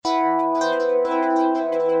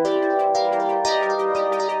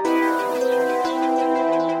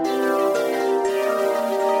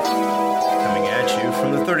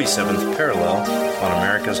37th parallel on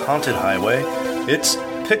America's haunted highway, it's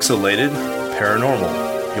Pixelated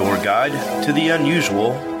Paranormal, your guide to the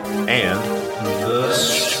unusual and the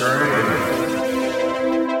strange.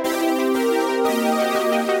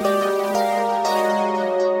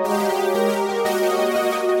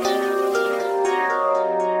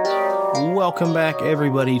 Welcome back,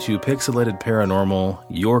 everybody, to Pixelated Paranormal,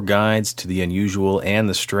 your guides to the unusual and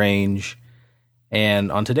the strange.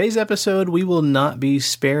 And on today's episode, we will not be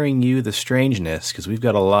sparing you the strangeness, because we've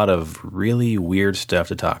got a lot of really weird stuff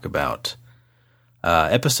to talk about.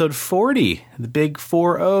 Episode 40, the big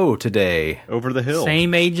 4-0 today. Over the hill.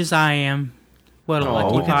 Same age as I am. What a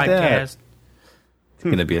lucky look at that. podcast. It's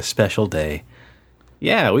going to be a special day.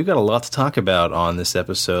 Yeah, we've got a lot to talk about on this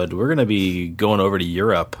episode. We're going to be going over to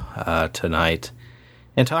Europe tonight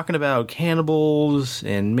and talking about cannibals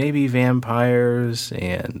and maybe vampires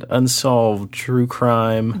and unsolved true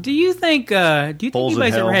crime. Do you think Holes you in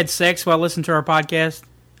guys ever hell. had sex while listening to our podcast?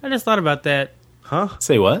 I just thought about that. Huh?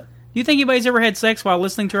 Say what? Do you think anybody's ever had sex while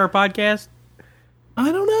listening to our podcast?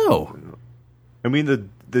 I don't know. I mean,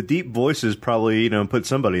 the deep voices probably, put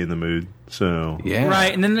somebody in the mood, so... Yeah.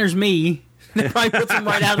 Right, and then there's me. That probably puts them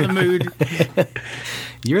right out of the mood.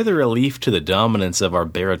 You're the relief to the dominance of our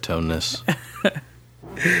baritoneness.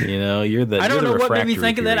 You're the I don't know what made me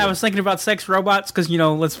think of that. I was thinking about sex robots because,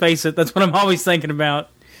 let's face it, that's what I'm always thinking about.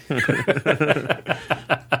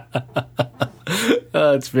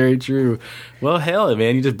 It's very true. Well, hell,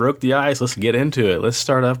 man, you just broke the ice. Let's get into it. Let's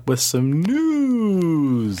start up with some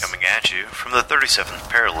news. Coming at you from the 37th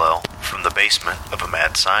parallel, from the basement of a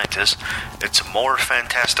mad scientist, it's more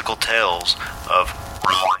fantastical tales of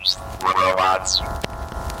robots.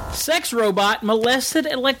 Sex robot molested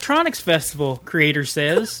at electronics festival, creator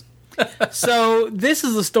says. So this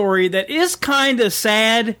is a story that is kind of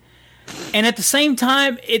sad, and at the same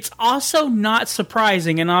time, it's also not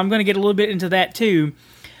surprising, and I'm going to get a little bit into that too.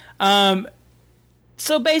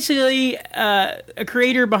 So basically, a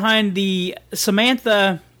creator behind the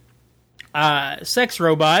Samantha sex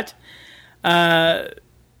robot,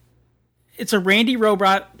 it's a Randy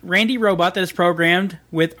robot that is programmed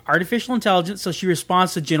with artificial intelligence, so she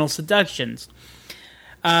responds to gentle seductions.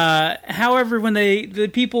 However, when the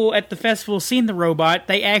people at the festival seen the robot,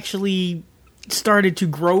 they actually started to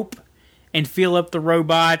grope and feel up the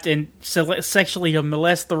robot and sexually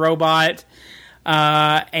molest the robot,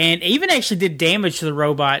 and even actually did damage to the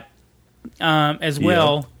robot as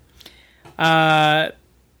well.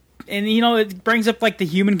 And, it brings up, the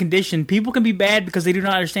human condition. People can be bad because they do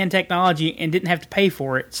not understand technology and didn't have to pay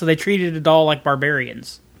for it, so they treated a doll like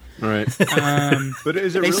barbarians. Right. But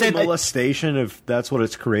is it really molestation if that's what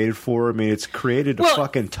it's created for? I mean, it's created to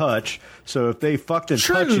fucking touch, so if they fucked and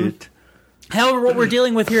touch it... However, what we're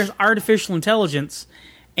dealing with here is artificial intelligence,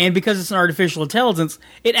 and because it's an artificial intelligence,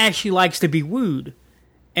 it actually likes to be wooed.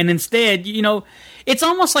 And instead, it's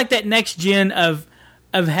almost like that next gen of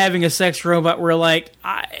having a sex robot where,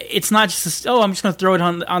 it's not just, I'm just going to throw it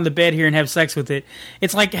on the bed here and have sex with it.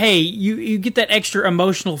 It's like, hey, you get that extra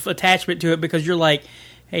emotional attachment to it because you're like,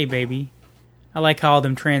 hey, baby, I like how all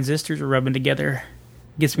them transistors are rubbing together.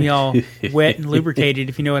 Gets me all wet and lubricated,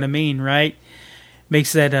 if you know what I mean, right?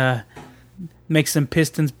 Makes that, makes some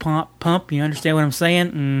pistons pump. You understand what I'm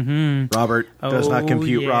saying? Mm-hmm. Robert does not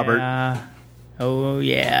compute, Robert. Oh,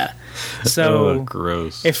 yeah. So,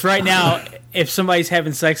 gross. If somebody's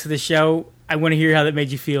having sex at the show, I want to hear how that made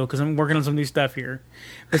you feel, because I'm working on some new stuff here.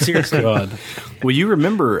 But seriously. God. Well, you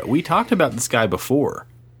remember, we talked about this guy before.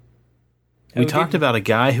 We talked about a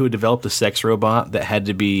guy who had developed a sex robot that had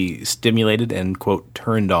to be stimulated and, quote,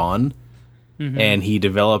 turned on. Mm-hmm. And he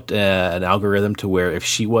developed an algorithm to where if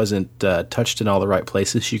she wasn't touched in all the right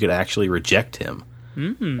places, she could actually reject him.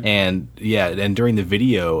 Mm-hmm. And during the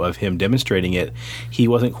video of him demonstrating it, he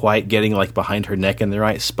wasn't quite getting behind her neck in the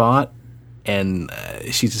right spot, and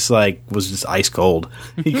she just was just ice cold.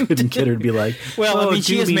 He couldn't get her to be like, well,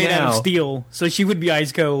 she is made out of steel, so she would be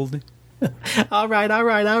ice cold. all right.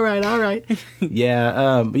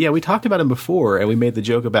 Yeah, we talked about him before, and we made the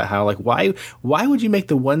joke about how why would you make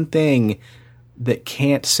the one thing that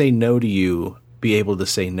can't say no to you be able to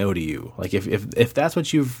say no to you? If that's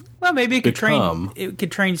what you've maybe it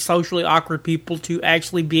could train socially awkward people to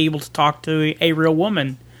actually be able to talk to a real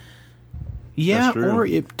woman. Yeah, or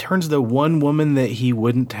it turns the one woman that he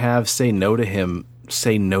wouldn't have say no to him.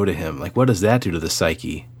 What does that do to the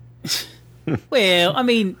psyche? Well, I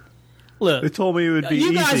mean, look. They told me it would be easy.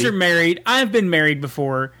 You guys are married. I've been married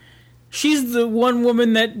before. She's the one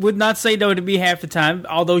woman that would not say no to me half the time,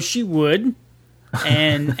 although she would.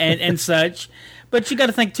 and such. But you got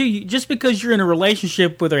to think too, just because you're in a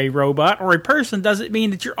relationship with a robot or a person doesn't mean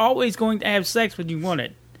that you're always going to have sex when you want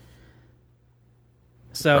it.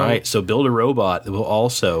 So right. So build a robot that will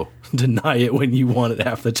also deny it when you want it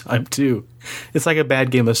half the time too. It's like a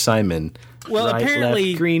bad game of Simon. Well, right, apparently,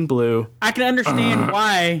 left, green, blue. I can understand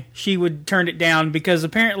why she would turn it down, because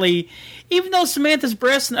apparently, even though Samantha's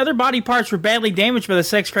breasts and other body parts were badly damaged by the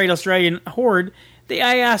sex-crazed Australian horde, the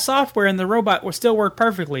AI software in the robot will still work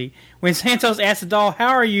perfectly. When Santos asked the doll, "How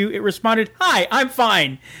are you?" it responded, "Hi, I'm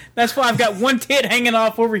fine. That's why I've got one tit hanging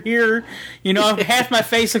off over here. You know, half my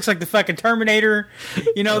face looks like the fucking Terminator.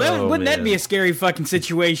 You know, wouldn't that be a scary fucking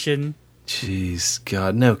situation?" Jeez,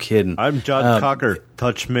 God, no kidding. I'm John Cocker.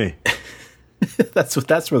 Touch me. That's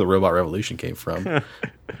where the robot revolution came from.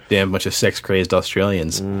 Damn bunch of sex-crazed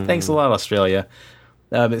Australians. Thanks a lot, Australia.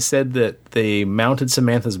 It said that they mounted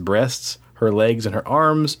Samantha's breasts, her legs, and her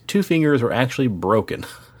arms. 2 fingers were actually broken.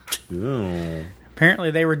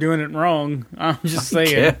 Apparently they were doing it wrong. I'm just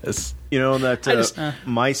saying. Yes. You know, that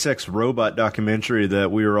My Sex Robot documentary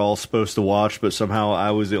that we were all supposed to watch, but somehow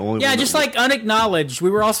I was the only one. Yeah, just like Unacknowledged.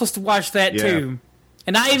 We were all supposed to watch that too.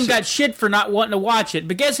 And I even got shit for not wanting to watch it.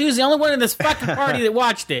 But guess who's the only one in this fucking party that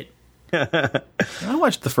watched it? I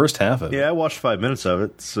watched the first half of it. Yeah, I watched 5 minutes of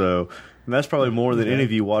it, so... And that's probably more than any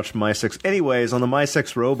of you watched My Sex. Anyways, on the My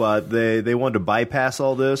Sex Robot, they wanted to bypass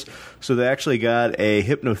all this, so they actually got a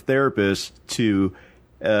hypnotherapist to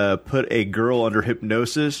put a girl under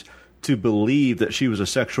hypnosis to believe that she was a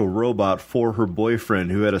sexual robot for her boyfriend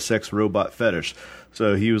who had a sex robot fetish.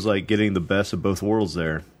 So he was like getting the best of both worlds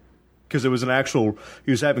there. Because it was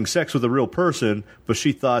he was having sex with a real person, but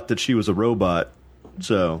she thought that she was a robot.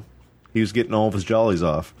 So he was getting all of his jollies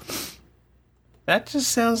off. That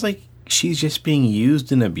just sounds like she's just being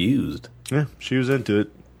used and abused. Yeah, she was into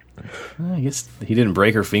it. I guess he didn't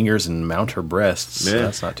break her fingers and mount her breasts. So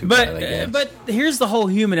that's not too bad, I guess. But here's the whole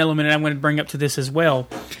human element, and I'm going to bring up to this as well.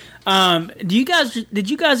 Did you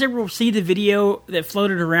guys ever see the video that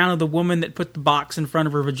floated around of the woman that put the box in front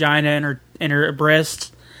of her vagina and her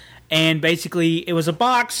breasts? And basically, it was a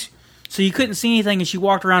box, so you couldn't see anything, and she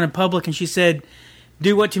walked around in public, and she said,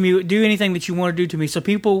 do anything that you want to do to me. So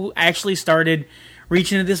people actually started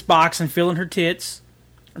reaching into this box and feeling her tits,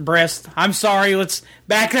 breast. I'm sorry, let's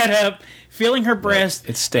back that up. Feeling her breast.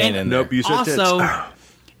 It's staying in there. Nope, you said tits.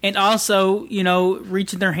 And also, you know,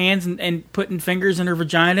 reaching their hands and putting fingers in her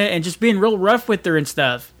vagina and just being real rough with her and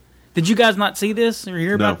stuff. Did you guys not see this or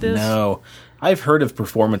hear about this? No. I've heard of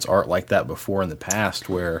performance art like that before in the past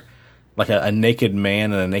where like a naked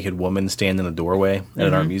man and a naked woman stand in a doorway at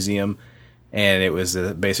an art museum. And it was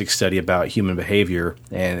a basic study about human behavior.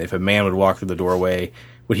 And if a man would walk through the doorway,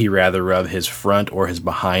 would he rather rub his front or his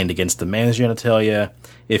behind against the man's genitalia?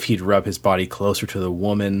 If he'd rub his body closer to the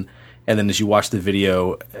woman. And then as you watch the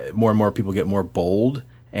video, more and more people get more bold.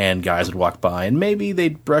 And guys would walk by. And maybe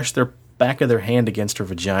they'd brush their back of their hand against her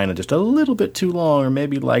vagina just a little bit too long. Or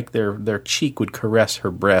maybe like their cheek would caress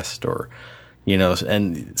her breast or... You know,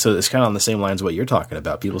 and so it's kind of on the same lines of what you're talking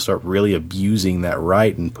about. People start really abusing that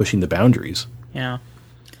right and pushing the boundaries. Yeah.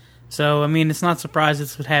 So, I mean, it's not surprised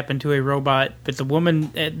this would happen to a robot. But the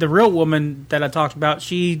woman, the real woman that I talked about,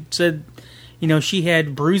 she said, you know, she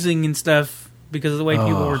had bruising and stuff because of the way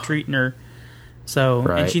people were treating her. So,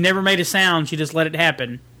 and she never made a sound. She just let it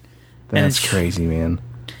happen. That's crazy, man.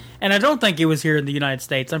 And I don't think it was here in the United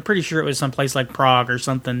States. I'm pretty sure it was someplace like Prague or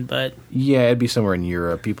something, but... Yeah, it'd be somewhere in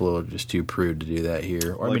Europe. People are just too prude to do that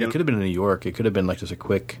here. Or, I mean, it could have been in New York. It could have been like just a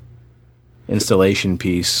quick installation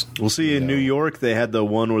piece. We'll see, in New York, they had the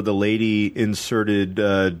one where the lady inserted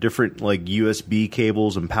different like USB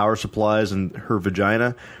cables and power supplies in her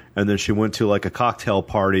vagina, and then she went to like a cocktail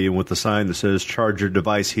party with the sign that says "Charge your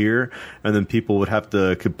device here," and then people would have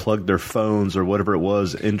to could plug their phones or whatever it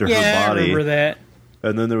was into her body. Yeah, I remember that.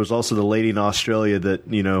 And then there was also the lady in Australia that,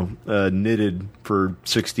 you know, knitted for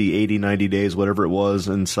 60, 80, 90 days, whatever it was,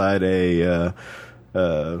 inside a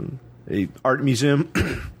art museum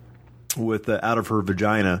with out of her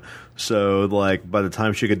vagina. So, like, by the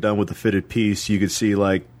time she got done with the fitted piece, you could see,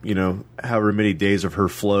 like, you know, however many days of her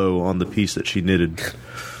flow on the piece that she knitted.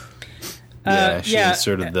 She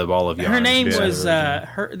inserted the ball of yarn. Her name was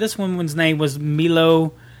this woman's name was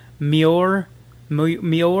Milo Mior,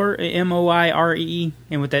 Moire,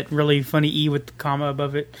 and with that really funny E with the comma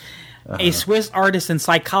above it. A Swiss artist and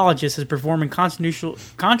psychologist is performing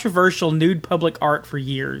controversial nude public art for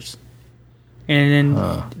years. And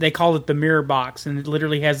then they call it the mirror box, and it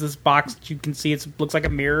literally has this box that you can see. It looks like a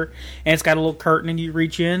mirror, and it's got a little curtain, and you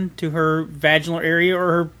reach in to her vaginal area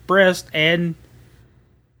or her breast and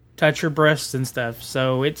touch her breasts and stuff.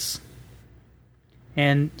 So it's...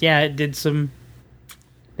 And, yeah, it did some...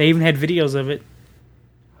 They even had videos of it.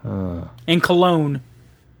 In Cologne,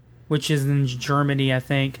 which is in Germany, I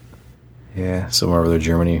think. Yeah, somewhere over there,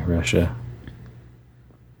 Germany, Russia.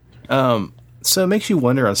 So it makes you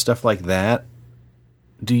wonder on stuff like that.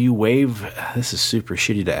 Do you waive? This is super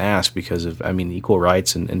shitty to ask because of, equal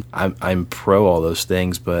rights, and I'm pro all those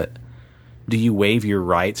things, but do you waive your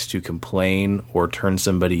rights to complain or turn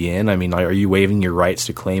somebody in? Are you waiving your rights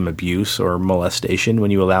to claim abuse or molestation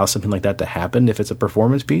when you allow something like that to happen if it's a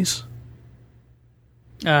performance piece?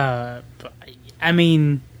 You have the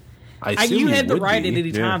right at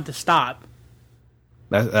any time to stop.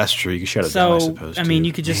 That's true. You can shut it down, I suppose.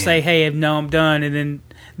 You could just say, "Hey, no, I'm done," and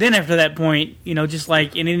then after that point, just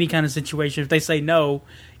like in any kind of situation, if they say no,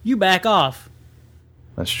 you back off.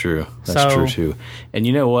 That's true. That's true too. And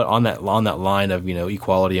you know what? On that line of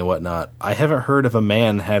equality and whatnot, I haven't heard of a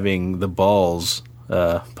man having the balls,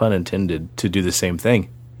 pun intended, to do the same thing.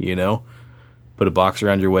 Put a box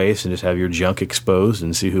around your waist and just have your junk exposed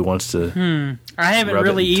and see who wants to. I haven't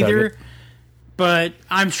really either, but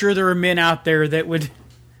I'm sure there are men out there that would.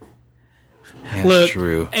 Yeah, look,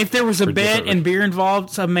 true. If there was a bet and beer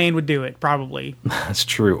involved, some man would do it, probably. That's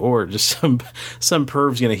true. Or just some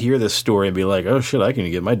perv's going to hear this story and be like, "Oh shit, I can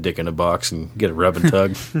get my dick in a box and get a rub and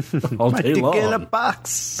tug all day long." Dick in a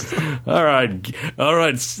box. All right.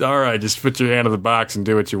 Just put your hand in the box and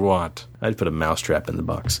do what you want. I'd put a mousetrap in the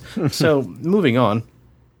box. So, moving on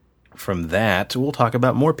from that, we'll talk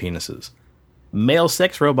about more penises. Male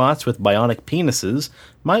sex robots with bionic penises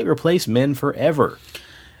might replace men forever.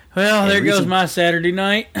 Well, there goes my Saturday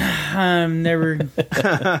night. I'm never getting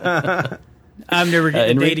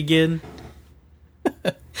a date again.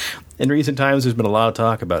 In recent times, there's been a lot of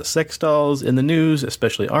talk about sex dolls in the news,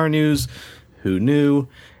 especially our news. Who knew?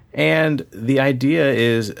 And the idea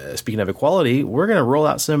is, speaking of equality, we're going to roll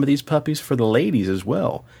out some of these puppies for the ladies as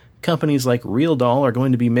well. Companies like Real Doll are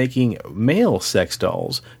going to be making male sex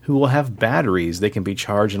dolls who will have batteries that can be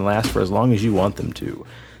charged and last for as long as you want them to.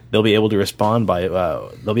 They'll be able to respond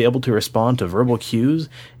to verbal cues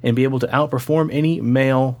and be able to outperform any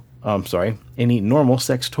normal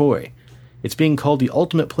sex toy. It's being called the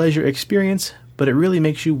ultimate pleasure experience, but it really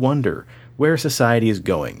makes you wonder where society is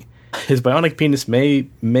going. His bionic penis may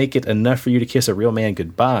make it enough for you to kiss a real man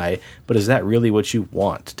goodbye, but is that really what you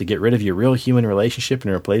want? To get rid of your real human relationship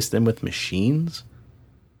and replace them with machines?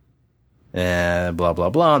 Blah, blah,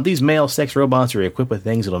 blah. These male sex robots are equipped with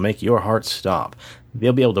things that'll make your heart stop.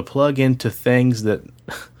 They'll be able to plug into things that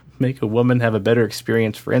make a woman have a better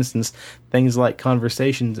experience. For instance, things like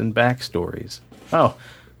conversations and backstories. Oh,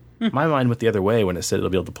 my mind went the other way when it said it'll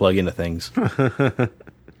be able to plug into things.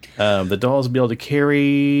 The dolls will be able to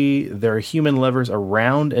carry their human lovers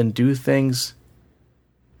around and do things.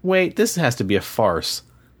 Wait, this has to be a farce.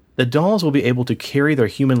 The dolls will be able to carry their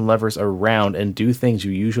human lovers around and do things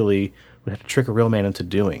you usually would have to trick a real man into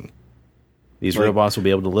doing. These robots will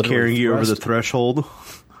be able to literally carrying you over the threshold.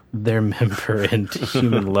 Their member into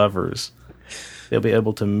human lovers. They'll be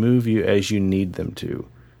able to move you as you need them to.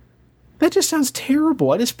 That just sounds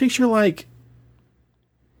terrible. I just picture like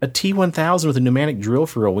a T-1000 with a pneumatic drill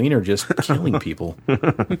for a wiener just killing people.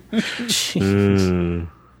 Jeez.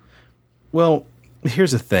 Well,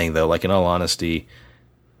 here's the thing, though. Like, in all honesty,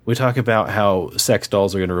 we talk about how sex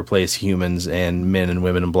dolls are going to replace humans and men and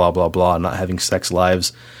women and blah, blah, blah, not having sex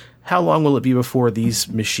lives. How long will it be before these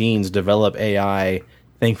machines develop AI,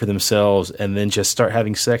 think for themselves, and then just start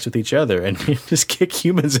having sex with each other and just kick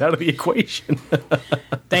humans out of the equation?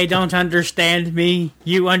 They don't understand me.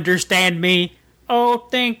 You understand me. Oh,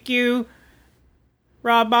 thank you,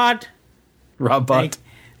 Robot.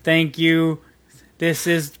 Thank you. This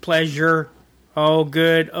is pleasure. Oh,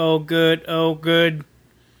 good. Oh, good. Oh, good.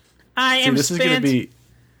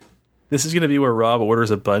 This is gonna be where Rob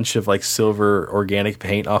orders a bunch of like silver organic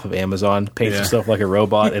paint off of Amazon, paints himself like a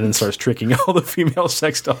robot, and then starts tricking all the female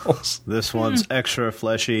sex dolls. This one's extra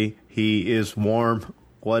fleshy. He is warm.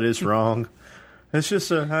 What is wrong? It's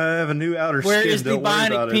just I have a new outer skin. Where is the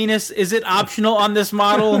bionic penis? Is it optional on this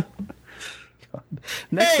model?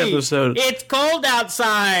 Next episode. It's cold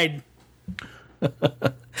outside.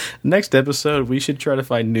 Next episode, we should try to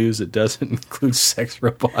find news that doesn't include sex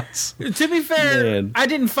robots. To be fair, I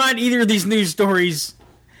didn't find either of these news stories.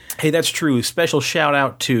 Hey, that's true. Special shout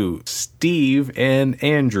out to Steve and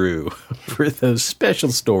Andrew for those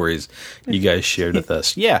special stories you guys shared with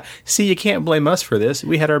us. Yeah, see, you can't blame us for this.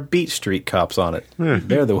 We had our Beat Street cops on it.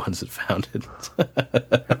 They're the ones that found it.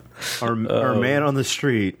 Our man on the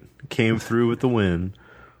street came through with the win.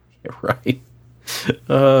 Right.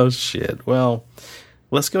 Oh, shit. Well,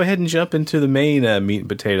 let's go ahead and jump into the main meat and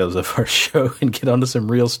potatoes of our show and get onto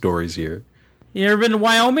some real stories here. You ever been to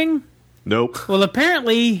Wyoming? Nope. Well,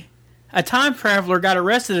 apparently, a time traveler got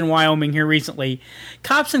arrested in Wyoming here recently.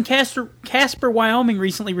 Cops in Casper, Wyoming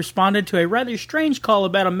recently responded to a rather strange call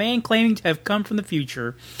about a man claiming to have come from the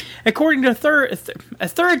future. According to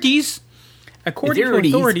authorities,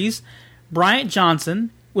 Bryant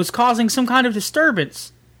Johnson was causing some kind of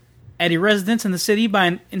disturbance at a residence in the city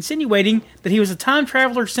by insinuating that he was a time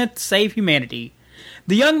traveler sent to save humanity.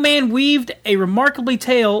 The young man weaved a remarkable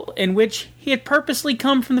tale in which he had purposely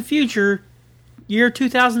come from the future, year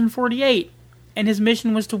 2048, and his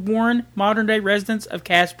mission was to warn modern-day residents of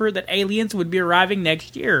Casper that aliens would be arriving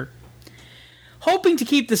next year. Hoping to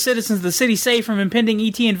keep the citizens of the city safe from impending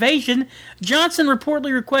ET invasion, Johnson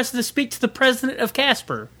reportedly requested to speak to the president of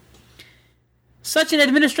Casper. Such an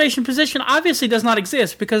administration position obviously does not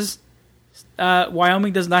exist because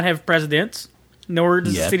Wyoming does not have presidents, nor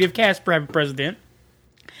does the city of Casper have a president.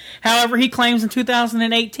 However, he claims in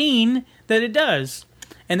 2018 that it does.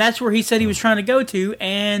 And that's where he said he was trying to go to,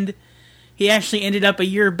 and he actually ended up a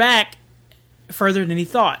year back further than he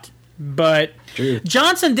thought. But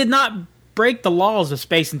Johnson did not break the laws of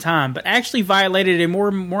space and time, but actually violated a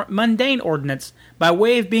more mundane ordinance by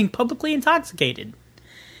way of being publicly intoxicated.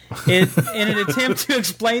 In an attempt to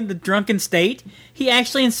explain the drunken state, he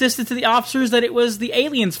actually insisted to the officers that it was the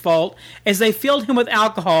aliens' fault as they filled him with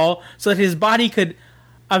alcohol so that his body could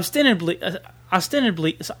so he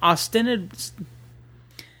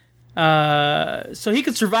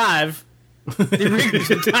could survive the rigors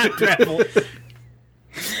of time travel.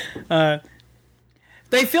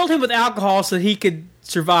 They filled him with alcohol so that he could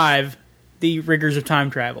survive the rigors of time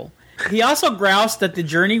travel. He also groused that the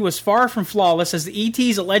journey was far from flawless, as the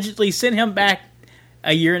ETs allegedly sent him back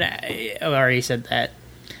a year and I already said that.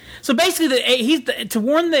 So basically, to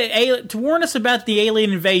warn us about the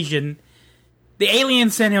alien invasion. The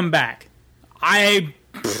aliens sent him back.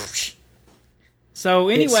 So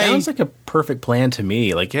anyway, it sounds like a perfect plan to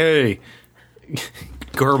me. Like, hey,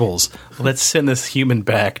 Goebbels, let's send this human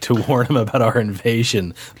back to warn him about our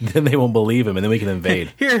invasion. Then they won't believe him, and then we can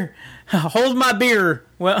invade. Here, hold my beer.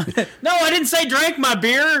 Well, no, I didn't say drank my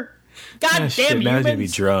beer. God damn you! Now he's gonna be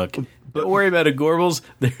drunk. Don't worry about it, Goebbels.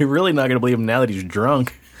 They're really not gonna believe him now that he's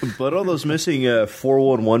drunk. But all those missing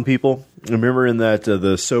 411 people, remember in that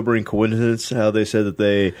the sobering coincidence, how they said that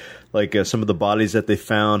they, some of the bodies that they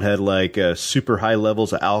found had super high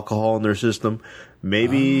levels of alcohol in their system.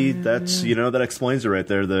 Maybe that's, that explains it right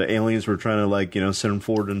there. The aliens were trying to send them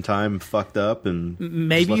forward in time, fucked up, and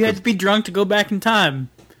maybe you had to be drunk to go back in time.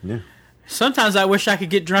 Yeah. Sometimes I wish I could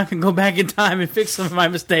get drunk and go back in time and fix some of my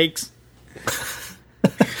mistakes.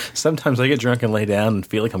 Sometimes I get drunk and lay down and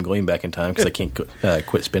feel like I'm going back in time because I can't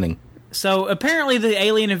quit spinning. So apparently the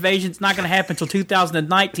alien invasion's not going to happen until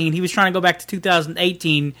 2019. He was trying to go back to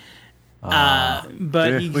 2018, but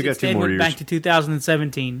he instead went back to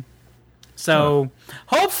 2017. So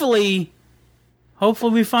hopefully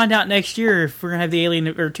we find out next year if we're going to have the alien,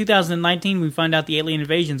 or 2019 we find out the alien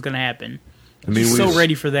invasion's going to happen. We're so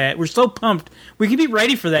ready for that. We're so pumped. We can be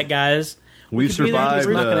ready for that, guys. We survived. It's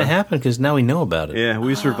not going to happen because now we know about it. Yeah,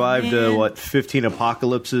 we survived 15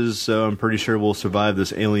 apocalypses, so I'm pretty sure we'll survive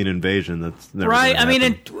this alien invasion. That's never right. I mean,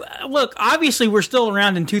 happen. Look, obviously we're still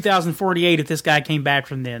around in 2048 if this guy came back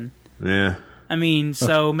from then. Yeah. I mean,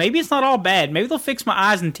 so maybe it's not all bad. Maybe they'll fix my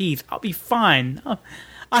eyes and teeth. I'll be fine.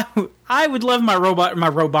 I would love my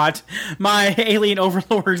alien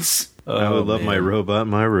overlords. I would love my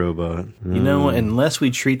robot. You know, unless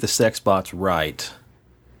we treat the sex bots right,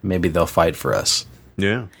 maybe they'll fight for us.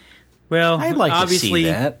 Yeah. Well, I'd like obviously, to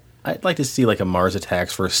see that. I'd like to see a Mars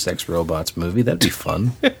Attacks vs. Sex Robots movie. That'd be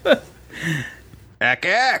fun. Ack.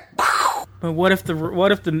 But what if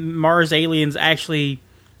the Mars aliens actually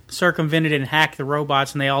circumvented and hacked the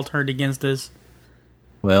robots and they all turned against us?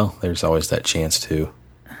 Well, there's always that chance too.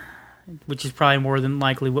 Which is probably more than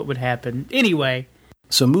likely what would happen. Anyway.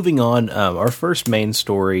 So moving on, our first main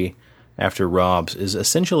story after Rob's is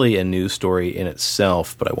essentially a news story in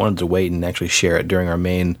itself, but I wanted to wait and actually share it during our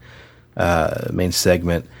main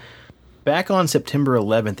segment. Back on September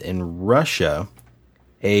 11th in Russia,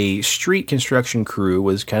 a street construction crew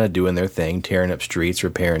was kind of doing their thing, tearing up streets,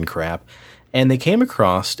 repairing crap, and they came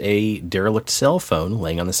across a derelict cell phone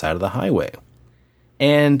laying on the side of the highway.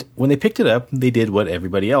 And when they picked it up, they did what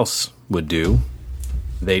everybody else would do.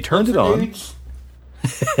 They turned it on.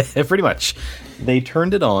 Pretty much. They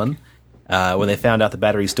turned it on. When they found out the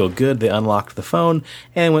battery's still good, they unlocked the phone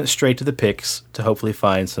and went straight to the pics to hopefully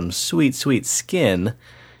find some sweet, sweet skin,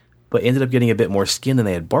 but ended up getting a bit more skin than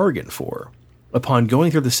they had bargained for. Upon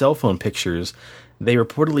going through the cell phone pictures, they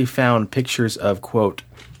reportedly found pictures of, quote,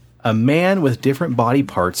 a man with different body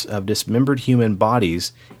parts of dismembered human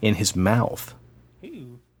bodies in his mouth.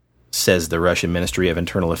 says the Russian Ministry of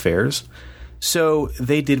Internal Affairs. So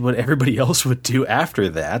they did what everybody else would do after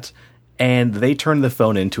that, and they turned the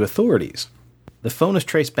phone into authorities. The phone is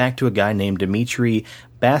traced back to a guy named Dmitry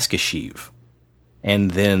Baskashev.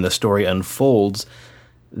 And then the story unfolds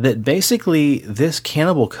that basically this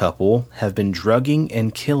cannibal couple have been drugging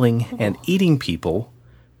and killing and eating people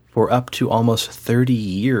for up to almost 30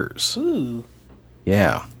 years. Ooh.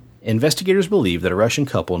 Yeah. Investigators believe that a Russian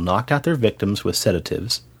couple knocked out their victims with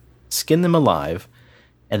sedatives, skinned them alive,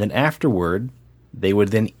 and then afterward, they would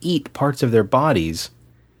then eat parts of their bodies,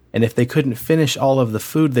 and if they couldn't finish all of the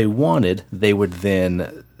food they wanted, they would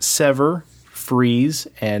then sever, freeze,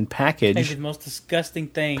 and package The most disgusting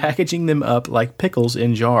thing. packaging them up like pickles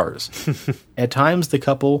in jars. At times, the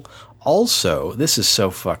couple also, this is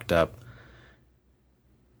so fucked up,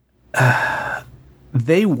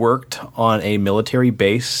 they worked on a military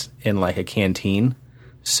base in like a canteen,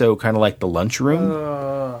 so kind of like the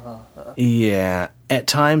lunchroom. Yeah. At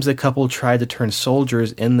times, the couple tried to turn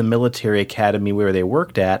soldiers in the military academy where they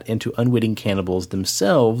worked at into unwitting cannibals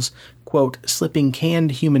themselves, quote, slipping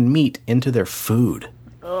canned human meat into their food.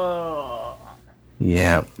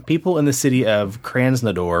 Yeah. People in the city of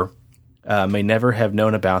Krasnodar may never have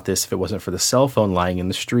known about this if it wasn't for the cell phone lying in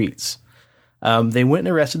the streets. They went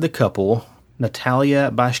and arrested the couple,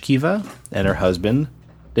 Natalia Bashkiva and her husband,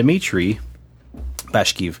 Dmitry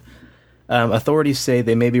Bashkiv. Authorities say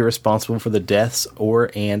they may be responsible for the deaths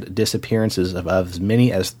and disappearances of as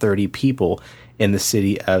many as 30 people in the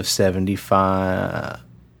city of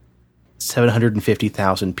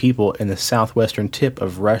 750,000 people in the southwestern tip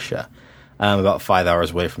of Russia, about 5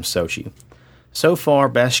 hours away from Sochi. So far,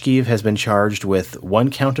 Bashkiv has been charged with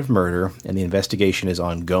 1 count of murder, and the investigation is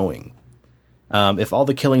ongoing. If all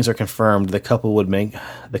the killings are confirmed, the couple would rank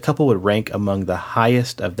among the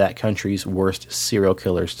highest of that country's worst serial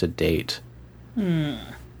killers to date. Around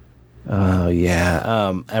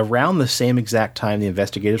the same exact time the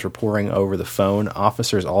investigators were poring over the phone,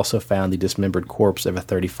 officers also found the dismembered corpse of a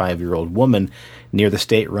 35-year-old woman near the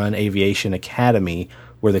state-run aviation academy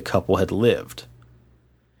where the couple had lived.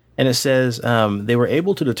 And it says they were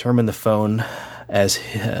able to determine the phone that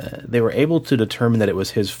it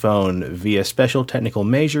was his phone via special technical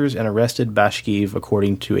measures and arrested Bashkiv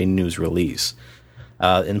according to a news release.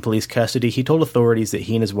 In police custody, he told authorities that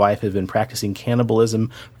he and his wife had been practicing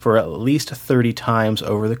cannibalism for at least 30 times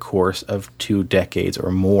over the course of 2 decades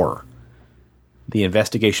or more. The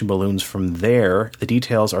investigation balloons from there. The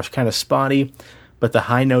details are kind of spotty, but the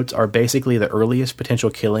high notes are basically the earliest potential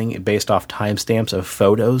killing based off timestamps of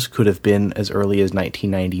photos could have been as early as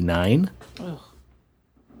 1999. Ugh.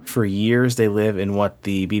 For years, they live in what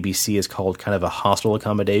the BBC has called kind of a hostel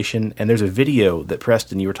accommodation. And there's a video that,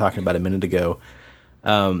 Preston, you were talking about a minute ago.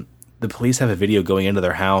 The police have a video going into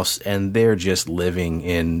their house, and they're just living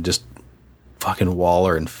in just fucking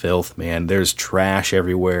waller and filth, man. There's trash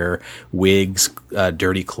everywhere, wigs,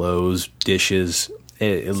 dirty clothes, dishes.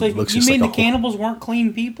 It looks just like the cannibals weren't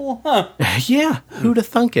clean people? Huh. Yeah, who'd have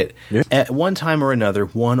thunk it? Yeah. At one time or another,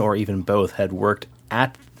 one or even both had worked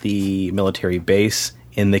at the military base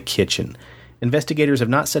in the kitchen. Investigators have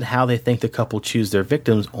not said how they think the couple choose their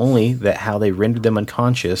victims, only that how they rendered them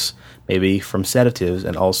unconscious, maybe from sedatives,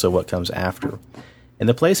 and also what comes after. In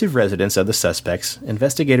the place of residence of the suspects,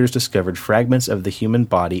 investigators discovered fragments of the human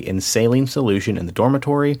body in saline solution in the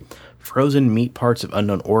dormitory. Frozen meat parts of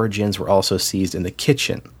unknown origins were also seized in the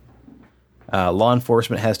kitchen. Law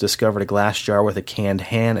enforcement has discovered a glass jar with a canned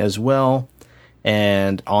ham as well.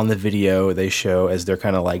 And on the video, they show, as they're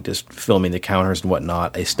kind of like just filming the counters and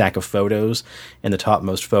whatnot, a stack of photos. And the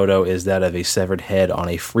topmost photo is that of a severed head on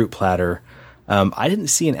a fruit platter. I didn't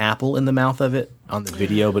see an apple in the mouth of it on the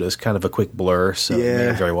video, but it was kind of a quick blur, so it may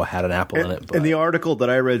have very well had an apple in it. But. And the article that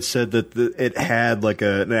I read said that it had like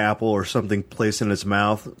an apple or something placed in its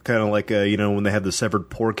mouth, kind of like when they had the severed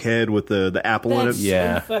pork head with the apple in it.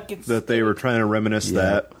 Yeah, that they were trying to reminisce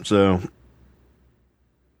that. So.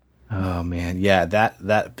 Oh man, yeah,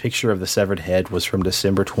 that picture of the severed head was from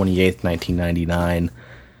December 28th, 1999.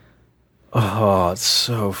 Oh, it's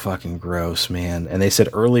so fucking gross, man. And they said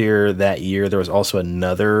earlier that year there was also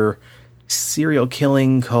another serial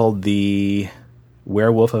killing called the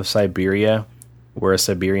Werewolf of Siberia, where a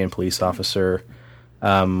Siberian police officer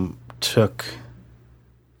took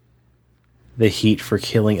the heat for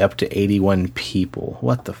killing up to 81 people.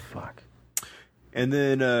 What the fuck? And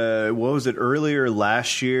then, what was it, earlier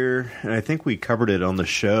last year, and I think we covered it on the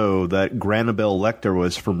show, that Granabel Lecter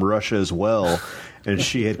was from Russia as well, and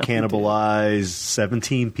she had cannibalized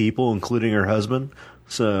 17 people, including her husband.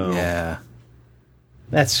 So yeah.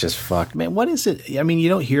 That's just fucked. Man, what is it? I mean, you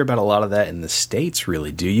don't hear about a lot of that in the States,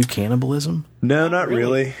 really, do you, cannibalism? No, not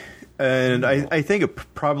really. And I think it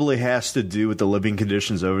probably has to do with the living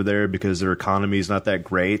conditions over there because their economy is not that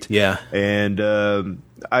great. Yeah. And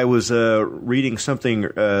I was reading something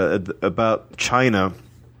about China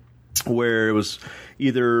where it was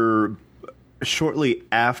either shortly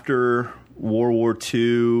after World War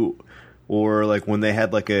II or like when they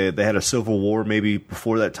had a civil war maybe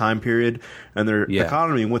before that time period, and their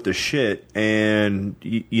economy went to shit, and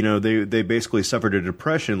they basically suffered a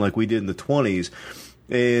depression like we did in the 20s.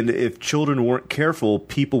 And if children weren't careful,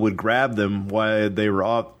 people would grab them while they were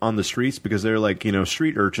on the streets because they're like,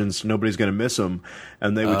 street urchins. Nobody's going to miss them.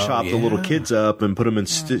 And they would chop the little kids up and put them in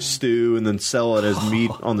stew and then sell it as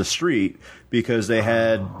meat on the street because they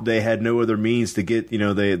had no other means to get,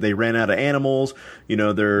 they ran out of animals,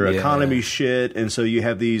 their economy's shit. And so you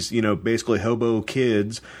have these, basically hobo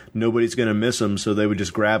kids. Nobody's going to miss them. So they would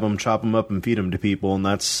just grab them, chop them up and feed them to people. And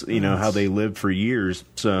that's, how they lived for years.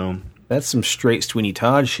 So... That's some straight Sweeney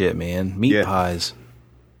Todd shit, man. Meat pies.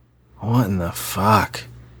 What in the fuck?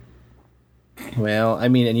 Well, I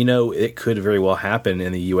mean, and it could very well happen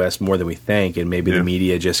in the U.S. more than we think, and maybe the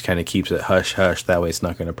media just kind of keeps it hush-hush. That way it's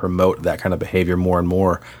not going to promote that kind of behavior more and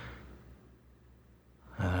more.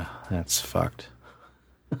 That's fucked.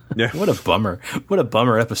 Yeah. What a bummer. What a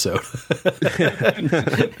bummer episode.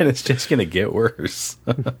 And it's just going to get worse.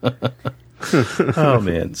 Oh,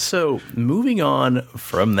 man. So, moving on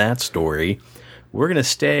from that story, we're going to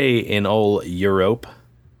stay in old Europe,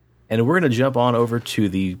 and we're going to jump on over to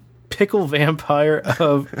the pickle vampire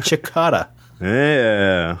of Chikota.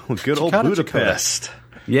 Yeah. Good old Budapest. Chikota.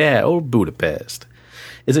 Yeah, old Budapest.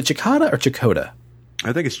 Is it Chikota or Chakota?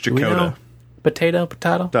 I think it's Chakota. Potato?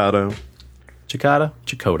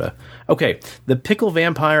 Chikota. Okay, the pickle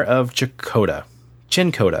vampire of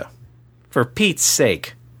Chinkota. For Pete's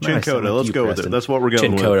sake. Chinkota, let's go with it. That's what we're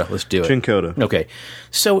going with. Chinkota, let's do it. Chinkota. Okay.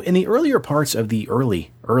 So in the earlier parts of the early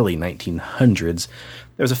 1900s,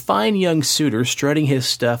 there was a fine young suitor strutting his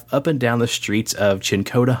stuff up and down the streets of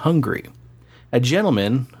Chinkota, Hungary. A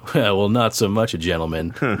gentleman, well, not so much a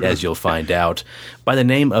gentleman, as you'll find out, by the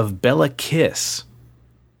name of Bela Kiss.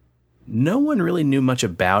 No one really knew much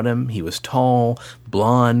about him. He was tall,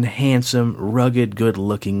 blonde, handsome, rugged,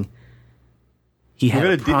 good-looking. He had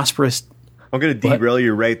a prosperous... I'm going to derail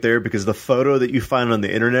you right there because the photo that you find on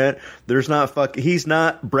the internet, he's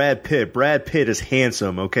not Brad Pitt. Brad Pitt is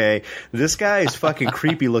handsome, okay? This guy is fucking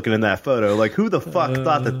creepy looking in that photo. Like, who the fuck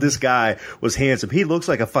thought that this guy was handsome? He looks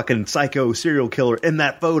like a fucking psycho serial killer in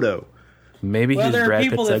that photo. Maybe he's Brad Pitt's... Well, there are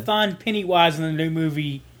people that find Pennywise in the new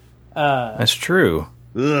movie. That's true.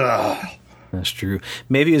 Ugh. That's true.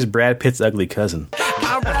 Maybe he's Brad Pitt's ugly cousin.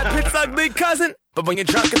 I'm Brad Pitt's ugly cousin, but when you're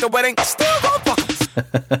drunk at the wedding, still don't fuck.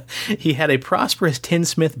 He had a prosperous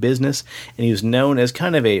tinsmith business, and he was known as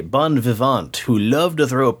kind of a bon vivant who loved to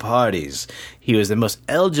throw parties. He was the most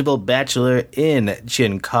eligible bachelor in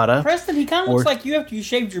Chinkota. Preston, he kind of looks like you after you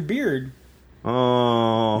shaved your beard.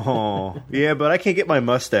 Oh, yeah, but I can't get my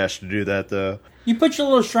mustache to do that, though. You put your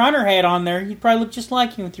little Shriner hat on there, you'd probably look just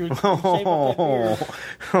like him with your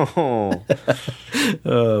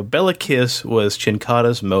Bela Kiss was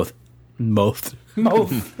Chinkota's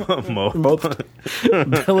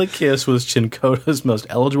Bela Kiss was Chinkota's most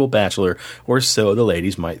eligible bachelor, or so the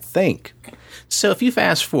ladies might think. So if you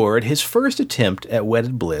fast forward, his first attempt at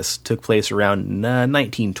wedded bliss took place around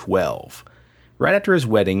 1912. Right after his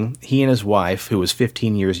wedding, he and his wife, who was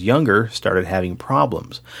 15 years younger, started having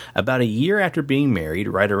problems. About a year after being married,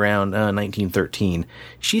 right around 1913,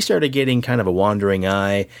 she started getting kind of a wandering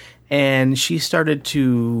eye, and she started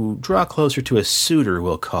to draw closer to a suitor,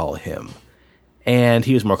 we'll call him. And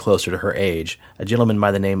he was more closer to her age, a gentleman by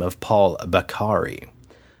the name of Paul Bakari.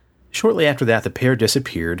 Shortly after that, the pair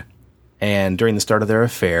disappeared, and during the start of their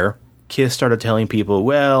affair, Kiss started telling people,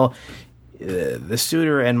 well, the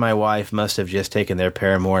suitor and my wife must have just taken their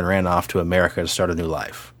paramour and ran off to America to start a new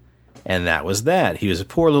life. And that was that. He was a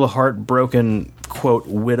poor little heartbroken, quote,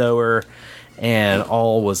 widower, and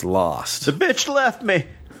all was lost. The bitch left me.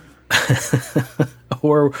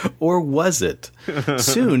 Or was it?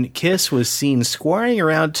 Soon, Kiss was seen squiring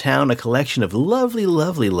around town a collection of lovely,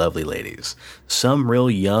 lovely, lovely ladies. Some real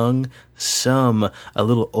young, some a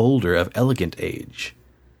little older of elegant age.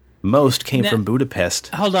 Most came from Budapest.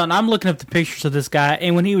 Hold on, I'm looking up the pictures of this guy,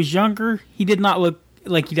 and when he was younger, he did not look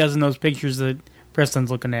like he does in those pictures that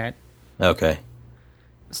Preston's looking at. Okay.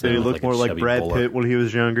 So did he look more like Brad Pitt when he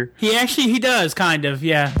was younger? He does, kind of,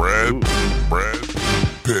 yeah. Brad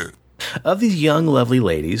Pitt. Of these young, lovely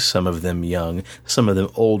ladies, some of them young, some of them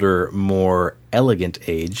older, more elegant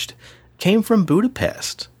aged, came from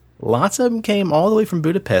Budapest. Lots of them came all the way from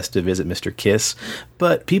Budapest to visit Mr. Kiss,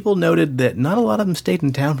 but people noted that not a lot of them stayed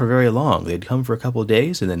in town for very long. They'd come for a couple of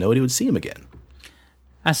days, and then nobody would see him again.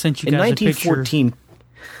 I sent you guys a picture.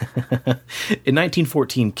 In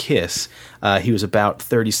 1914, Kiss, he was about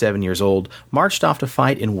 37 years old, marched off to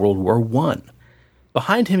fight in World War I.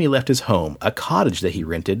 Behind him, he left his home, a cottage that he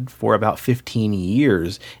rented for about 15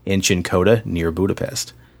 years in Cincota, near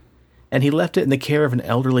Budapest. And he left it in the care of an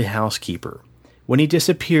elderly housekeeper. When he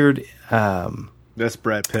disappeared... That's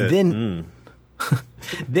Brad Pitt.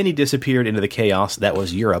 Then he disappeared into the chaos that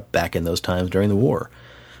was Europe back in those times during the war.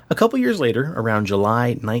 A couple years later, around July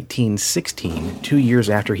 1916, 2 years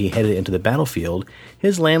after he headed into the battlefield,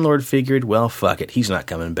 his landlord figured, well, fuck it, he's not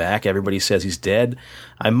coming back. Everybody says he's dead.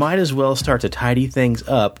 I might as well start to tidy things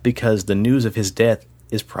up because the news of his death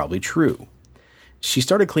is probably true. She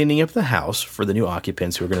started cleaning up the house for the new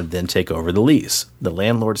occupants who were going to then take over the lease. The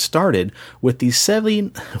landlord started with these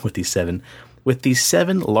seven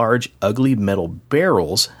large, ugly metal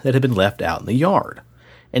barrels that had been left out in the yard.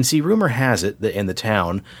 And see, rumor has it that in the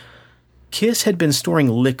town, Kiss had been storing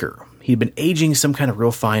liquor. He'd been aging some kind of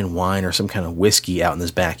real fine wine or some kind of whiskey out in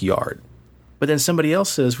his backyard. But then somebody else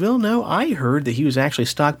says, well, no, I heard that he was actually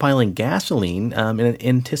stockpiling gasoline in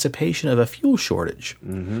anticipation of a fuel shortage.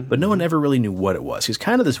 Mm-hmm. But no one ever really knew what it was. He's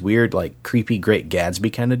kind of this weird, like, creepy Great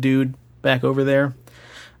Gatsby kind of dude back over there.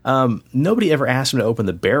 Nobody ever asked him to open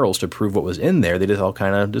the barrels to prove what was in there. They just all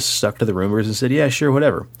kind of just stuck to the rumors and said, yeah, sure,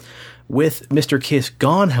 whatever. With Mr. Kiss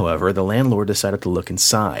gone, however, the landlord decided to look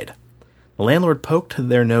inside. The landlord poked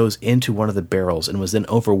their nose into one of the barrels and was then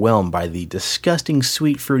overwhelmed by the disgusting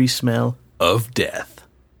sweet fruity smell of death.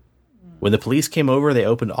 When the police came over, they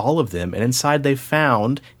opened all of them, and inside they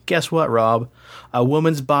found, guess what, Rob? A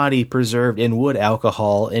woman's body preserved in wood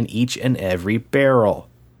alcohol in each and every barrel.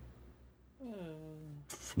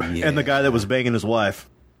 Yeah. And the guy that was banging his wife.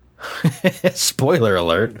 Spoiler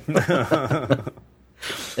alert.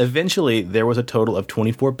 Eventually, there was a total of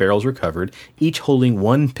 24 barrels recovered, each holding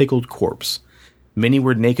one pickled corpse. Many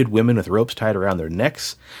were naked women with ropes tied around their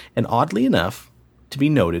necks, and oddly enough, to be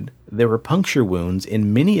noted, there were puncture wounds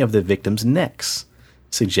in many of the victims' necks,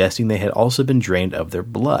 suggesting they had also been drained of their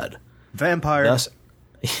blood. Vampire.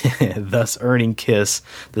 Thus earning Kiss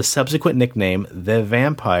the subsequent nickname, the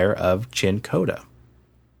Vampire of Cincota.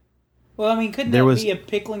 Well, I mean, couldn't that be a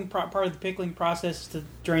pickling part of the pickling process to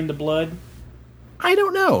drain the blood? I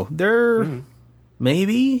don't know.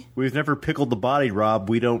 Maybe. We've never pickled the body,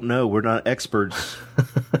 Rob. We don't know. We're not experts.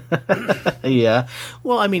 Yeah.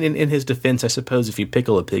 Well, I mean, in his defense, I suppose if you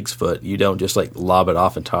pickle a pig's foot, you don't just like lob it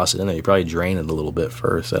off and toss it in there. You probably drain it a little bit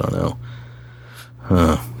first. I don't know.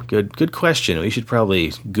 Huh. Good question. We should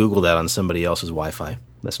probably Google that on somebody else's Wi-Fi.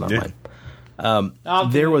 That's not mine.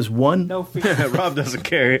 There was one... No Rob doesn't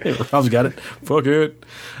care. Rob's got it. Fuck it.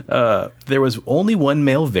 There was only one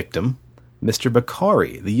male victim, Mr.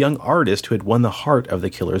 Bakari, the young artist who had won the heart of the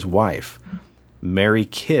killer's wife. Mary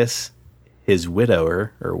Kiss, his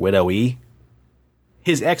widower, or widowee,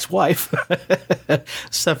 his ex-wife,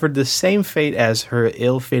 suffered the same fate as her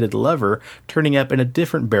ill-fated lover, turning up in a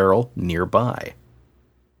different barrel nearby.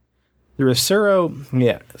 Through a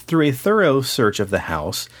thorough search of the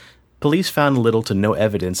house, police found little to no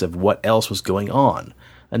evidence of what else was going on,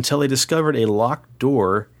 until they discovered a locked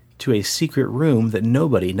door to a secret room that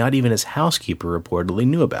nobody, not even his housekeeper, reportedly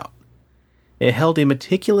knew about. It held a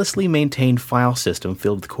meticulously maintained file system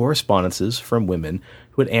filled with correspondences from women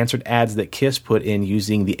who had answered ads that Kiss put in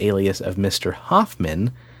using the alias of Mr.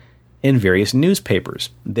 Hoffman in various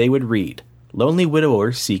newspapers. They would read, "Lonely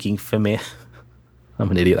widower seeking female..."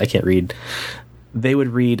 I'm an idiot, I can't read. They would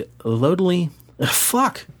read, "Lonely..."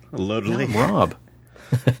 Fuck! Lonely? Rob.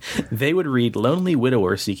 They would read, "Lonely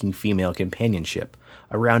widower seeking female companionship."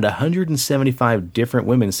 Around 175 different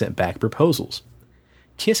women sent back proposals.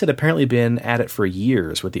 Kiss had apparently been at it for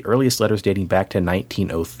years, with the earliest letters dating back to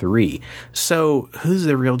 1903. So, who's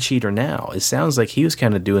the real cheater now? It sounds like he was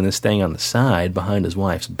kind of doing this thing on the side, behind his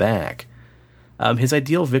wife's back. His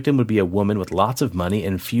ideal victim would be a woman with lots of money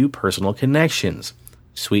and few personal connections.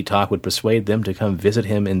 Sweet talk would persuade them to come visit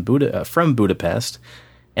him from Budapest,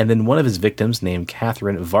 and then one of his victims, named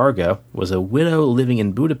Catherine Varga, was a widow living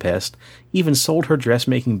in Budapest, even sold her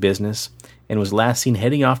dressmaking business, and was last seen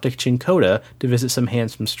heading off to Cincota to visit some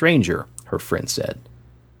handsome stranger, her friend said.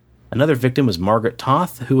 Another victim was Margaret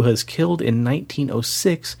Toth, who was killed in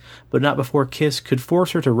 1906, but not before Kiss could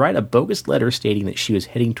force her to write a bogus letter stating that she was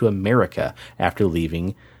heading to America after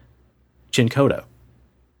leaving Cincota.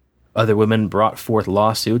 Other women brought forth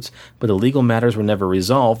lawsuits, but the legal matters were never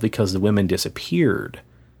resolved because the women disappeared.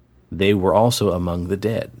 They were also among the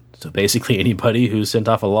dead. So basically anybody who sent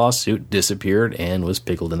off a lawsuit disappeared and was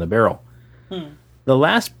pickled in a barrel. The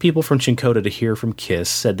last people from Chincoda to hear from Kiss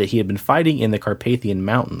said that he had been fighting in the Carpathian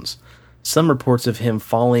Mountains. Some reports of him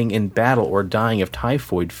falling in battle or dying of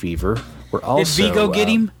typhoid fever were also... Did Vigo get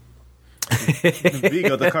him?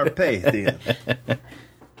 Vigo the Carpathian.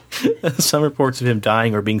 Some reports of him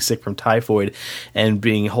dying or being sick from typhoid and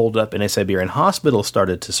being holed up in a Siberian hospital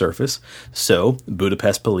started to surface. So,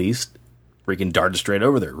 Budapest police freaking darted straight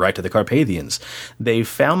over there, right to the Carpathians. They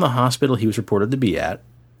found the hospital he was reported to be at.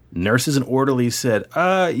 Nurses and orderlies said,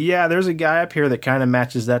 yeah, there's a guy up here that kind of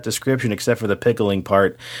matches that description except for the pickling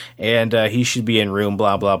part, and he should be in room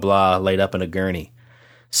blah, blah, blah, laid up in a gurney.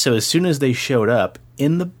 So as soon as they showed up,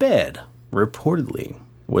 in the bed, reportedly,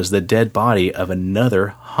 was the dead body of another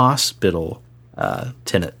hospital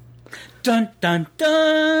tenant. Dun, dun,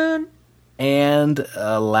 dun! And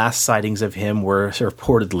last sightings of him were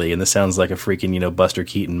reportedly, and this sounds like a freaking, Buster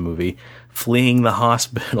Keaton movie, fleeing the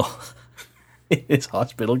hospital in his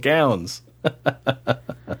hospital gowns.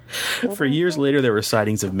 For years later, there were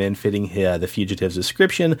sightings of men fitting the fugitive's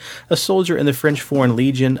description: a soldier in the French Foreign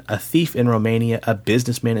Legion, a thief in Romania, a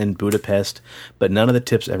businessman in Budapest, but none of the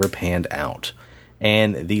tips ever panned out.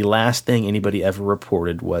 And the last thing anybody ever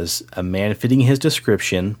reported was a man fitting his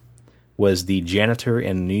description was the janitor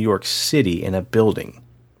in New York City in a building.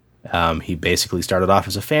 He basically started off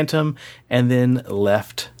as a phantom and then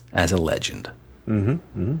left as a legend.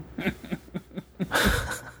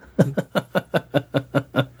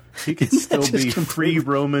 He could still be free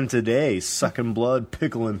roaming today, sucking blood,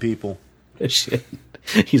 pickling people. Shit.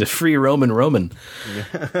 He's a free Roman.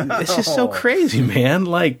 It's just so crazy, man.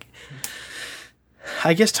 Like,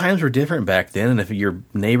 I guess times were different back then, and if your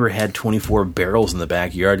neighbor had 24 barrels in the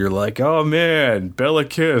backyard, you're like, oh man, Bella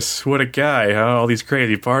Kiss, what a guy, huh? All these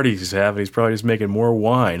crazy parties he's having, he's probably just making more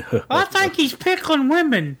wine. I think he's pickling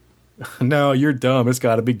women. No, you're dumb. It's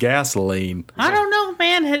got to be gasoline. I don't know,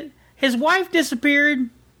 man. His wife disappeared.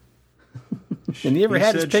 And you ever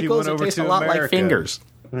had his said she pickles? went It over tastes a to lot like America. fingers.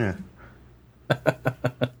 Yeah.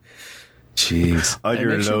 Jeez. Are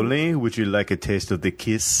you And lonely? Would you like a taste of the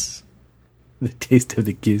kiss? The taste of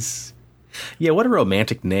the kiss. Yeah, what a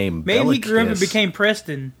romantic name. Maybe Bella he grew up and Kiss. became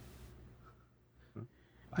Preston.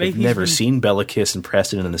 I've never seen Bella Kiss and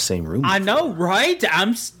Preston in the same room. I know, right?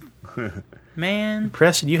 Man.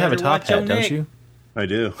 Preston, you have a Better top watch your hat, don't neck. you? I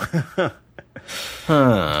do.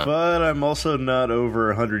 Huh. But I'm also not over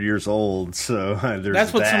 100 years old, so there's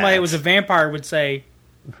That's what that. somebody who was a vampire would say.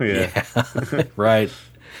 Yeah. Right.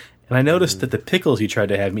 And I noticed that the pickles you tried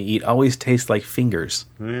to have me eat always taste like fingers.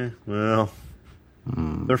 Yeah, well,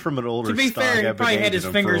 they're from an older To be stock. fair, he I've been probably had aging his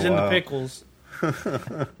them fingers for a in the while. pickles.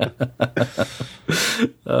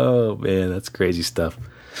 Oh, man, that's crazy stuff.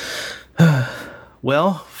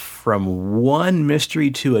 Well, from one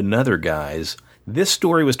mystery to another, guys, this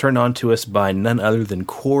story was turned on to us by none other than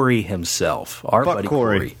Corey himself. Our Fuck buddy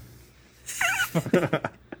Corey.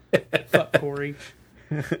 Fuck Corey.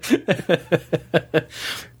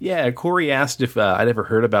 Yeah, Corey asked if I'd ever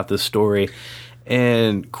heard about this story.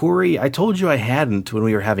 And Corey, I told you I hadn't when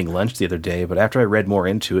we were having lunch the other day, but after I read more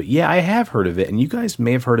into it, yeah, I have heard of it, and you guys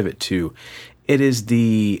may have heard of it too. It is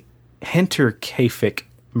the Hinterkaifeck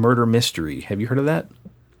murder mystery. Have you heard of that?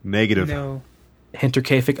 Negative. No.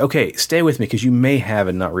 Hinterkaifeck. Okay, stay with me because you may have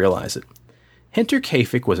and not realize it.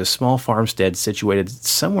 Hinterkaifeck was a small farmstead situated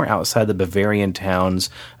somewhere outside the Bavarian towns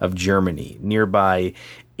of Germany, nearby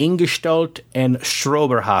Ingolstadt and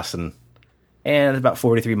Schroberhausen, and about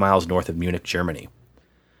 43 miles north of Munich, Germany.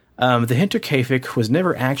 The Hinterkaifeck was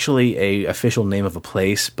never actually an official name of a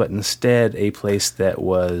place, but instead a place that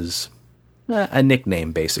was a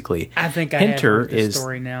nickname, basically. I think I Hinter have heard this is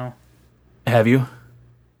story now. Have you?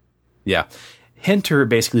 Yeah. Hinter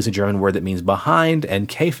basically is a German word that means behind, and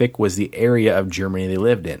Kaifeck was the area of Germany they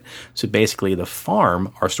lived in. So basically the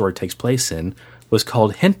farm our story takes place in was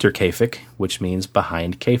called Hinterkaifeck, which means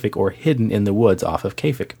behind Kaifeck or hidden in the woods off of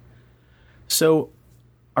Kaifeck. So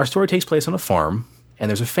our story takes place on a farm, and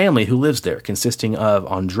there's a family who lives there consisting of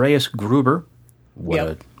Andreas Gruber,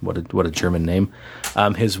 what a German name,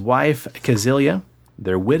 his wife Kazilia,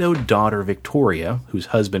 their widowed daughter Victoria, whose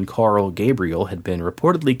husband Karl Gabriel had been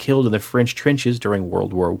reportedly killed in the French trenches during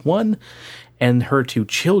World War I, and her two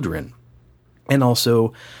children. And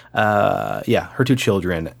also, her two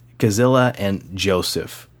children, Gazilla and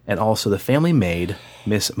Joseph. And also the family maid,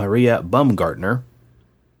 Miss Maria Baumgartner.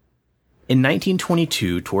 In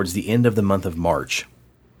 1922, towards the end of the month of March,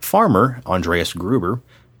 farmer Andreas Gruber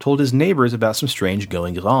told his neighbors about some strange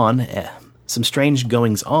goings-on at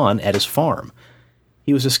his farm.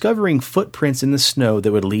 He was discovering footprints in the snow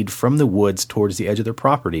that would lead from the woods towards the edge of their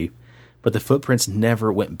property, but the footprints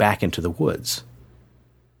never went back into the woods.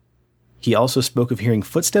 He also spoke of hearing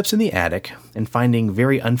footsteps in the attic and finding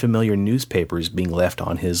very unfamiliar newspapers being left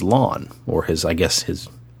on his lawn, or his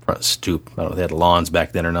front stoop. I don't know if they had lawns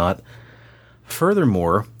back then or not.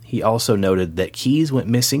 Furthermore, he also noted that keys went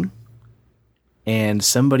missing, and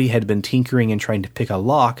somebody had been tinkering and trying to pick a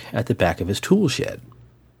lock at the back of his tool shed.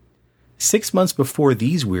 6 months before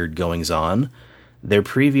these weird goings-on, their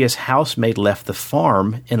previous housemaid left the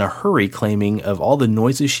farm in a hurry, claiming of all the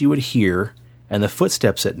noises she would hear and the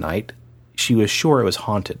footsteps at night, she was sure it was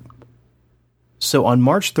haunted. So on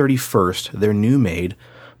March 31st, their new maid,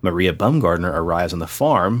 Maria Bumgardner, arrives on the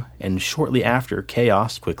farm, and shortly after,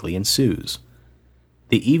 chaos quickly ensues.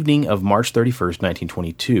 The evening of March 31st,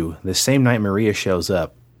 1922, the same night Maria shows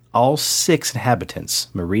up, all 6 inhabitants,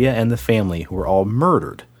 Maria and the family, were all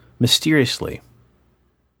murdered, mysteriously.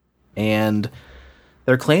 And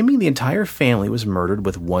they're claiming the entire family was murdered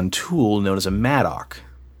with one tool known as a mattock,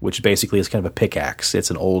 which basically is kind of a pickaxe.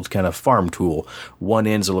 It's an old kind of farm tool. One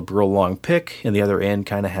end's a real long pick, and the other end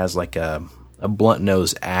kind of has like a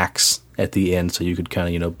blunt-nosed axe at the end, so you could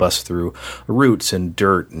kind of, bust through roots and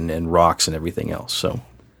dirt and rocks and everything else. So,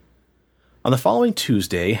 on the following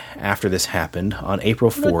Tuesday, after this happened, on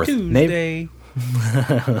April 4th...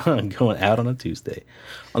 Going out on a Tuesday.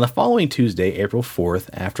 On the following Tuesday, April 4th,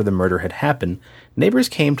 after the murder had happened, neighbors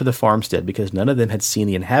came to the farmstead because none of them had seen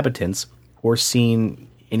the inhabitants or seen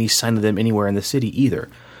any sign of them anywhere in the city either.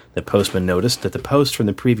 The postman noticed that the posts from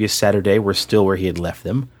the previous Saturday were still where he had left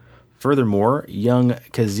them. Furthermore, young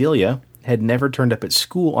Kazilia had never turned up at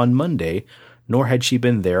school on Monday, nor had she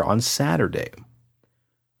been there on Saturday.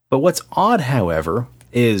 But what's odd, however,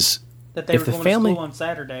 is that they were going to school on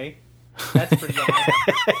Saturday. That's pretty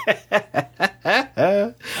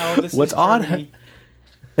odd. What's odd?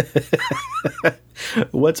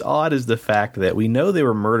 What's odd is the fact that we know they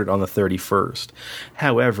were murdered on the 31st.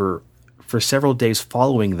 However, for several days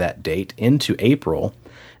following that date into April,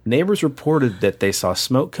 neighbors reported that they saw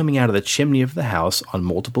smoke coming out of the chimney of the house on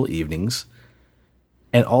multiple evenings.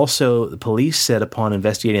 And also, the police said upon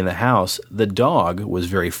investigating the house, the dog was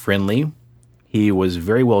very friendly. He was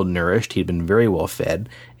very well nourished, he'd been very well fed,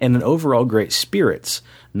 and in overall great spirits,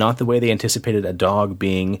 not the way they anticipated a dog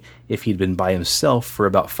being if he'd been by himself for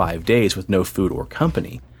about 5 days with no food or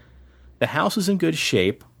company. The house was in good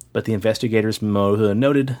shape, but the investigators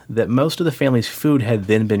noted that most of the family's food had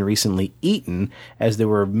then been recently eaten, as there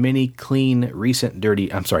were many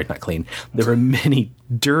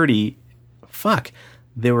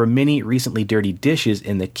There were many recently dirty dishes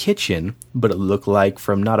in the kitchen, but it looked like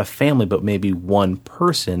from not a family, but maybe one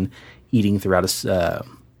person eating throughout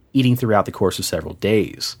the course of several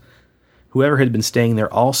days. Whoever had been staying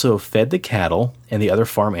there also fed the cattle and the other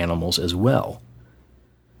farm animals as well.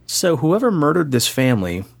 So whoever murdered this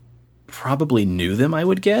family probably knew them, I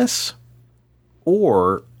would guess,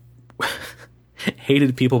 or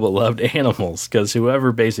hated people but loved animals, because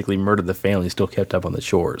whoever basically murdered the family still kept up on the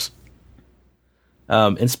chores.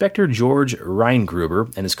 Inspector George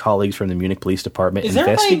Reingruber and his colleagues from the Munich Police Department... Is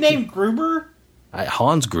everybody named Gruber?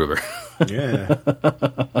 Hans Gruber. Yeah.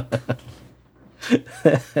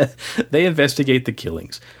 They investigate the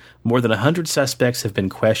killings. More than 100 suspects have been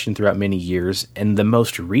questioned throughout many years, and the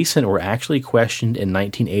most recent were actually questioned in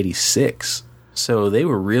 1986. So they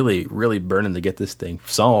were really, really burning to get this thing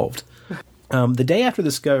solved. The day after the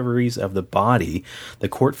discoveries of the body, the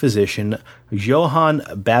court physician Johann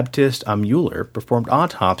Baptist Müller performed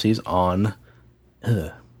autopsies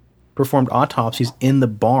in the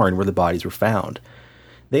barn where the bodies were found.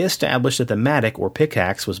 They established that the mattock or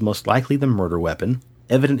pickaxe was most likely the murder weapon.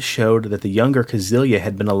 Evidence showed that the younger Kazilia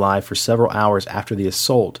had been alive for several hours after the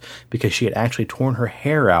assault because she had actually torn her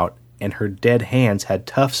hair out, and her dead hands had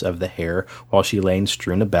tufts of the hair while she lay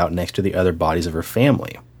strewn about next to the other bodies of her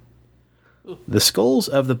family. The skulls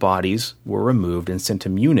of the bodies were removed and sent to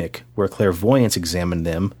Munich, where clairvoyants examined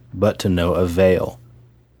them, but to no avail.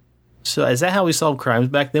 So is that how we solved crimes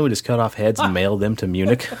back then? We just cut off heads and mailed them to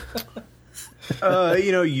Munich?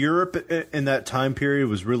 Europe in that time period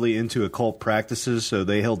was really into occult practices, so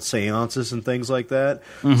they held seances and things like that.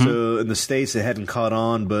 Mm-hmm. So in the States, it hadn't caught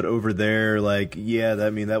on, but over there,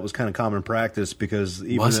 that was kind of common practice, because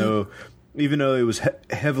even though it was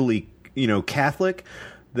heavily, Catholic,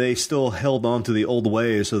 they still held on to the old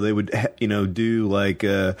ways, so they would,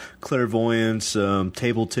 do clairvoyance,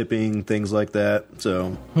 table tipping, things like that.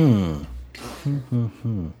 So,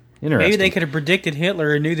 Interesting. Maybe they could have predicted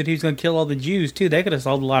Hitler and knew that he was going to kill all the Jews too. They could have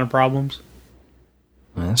solved a lot of problems.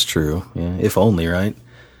 That's true. Yeah, if only, right?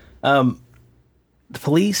 The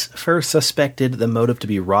police first suspected the motive to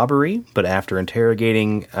be robbery, but after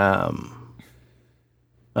interrogating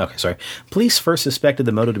Okay, sorry. Police first suspected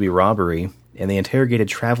the motive to be robbery, and they interrogated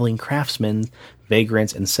traveling craftsmen,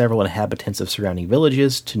 vagrants, and several inhabitants of surrounding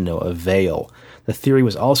villages to no avail. The theory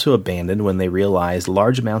was also abandoned when they realized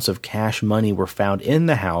large amounts of cash money were found in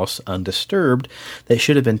the house undisturbed that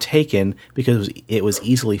should have been taken because it was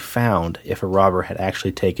easily found if a robber had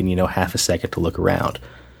actually taken, half a second to look around.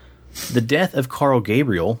 The death of Carl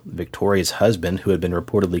Gabriel, Victoria's husband, who had been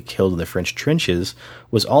reportedly killed in the French trenches,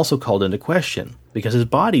 was also called into question, because his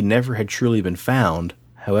body never had truly been found.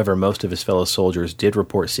 However, most of his fellow soldiers did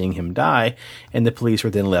report seeing him die, and the police were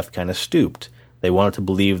then left kind of stooped. They wanted to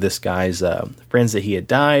believe this guy's friends that he had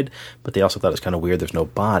died, but they also thought it was kind of weird there's no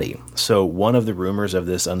body. So one of the rumors of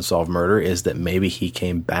this unsolved murder is that maybe he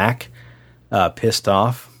came back pissed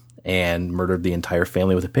off and murdered the entire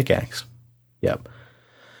family with a pickaxe. Yep.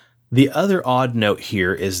 The other odd note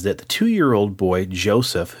here is that the 2-year-old boy,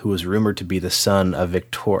 Joseph, who was rumored to be the son of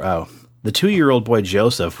Victoria... the 2-year-old boy,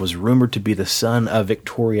 Joseph, was rumored to be the son of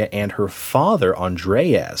Victoria and her father,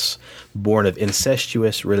 Andreas, born of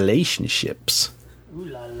incestuous relationships. Ooh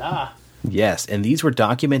la la. Yes, and these were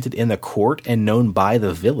documented in the court and known by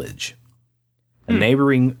the village. A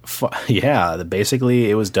neighboring... basically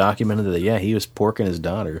it was documented that, he was porking his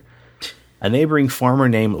daughter. A neighboring farmer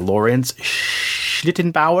named Lorenz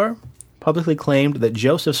Schlittenbauer publicly claimed that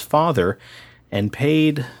Joseph's father and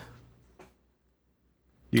paid...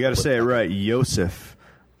 You got to say it right, Joseph.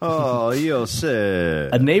 Oh,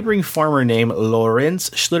 Joseph. A neighboring farmer named Lorenz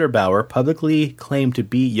Schlittenbauer publicly claimed to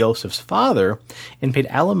be Joseph's father and paid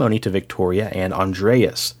alimony to Victoria and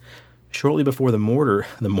Andreas. Shortly before that's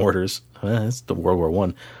the World War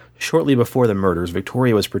I. Shortly before the murders,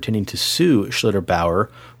 Victoria was pretending to sue Schlittenbauer,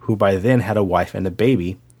 who by then had a wife and a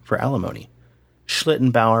baby, for alimony.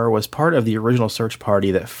 Schlittenbauer was part of the original search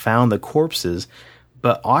party that found the corpses,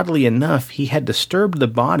 but oddly enough, he had disturbed the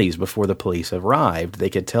bodies before the police arrived. They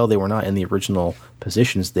could tell they were not in the original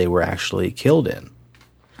positions they were actually killed in.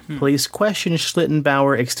 Police questioned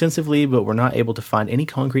Schlittenbauer extensively, but were not able to find any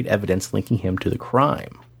concrete evidence linking him to the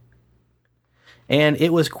crime. And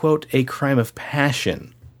it was, quote, a crime of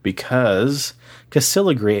passion, because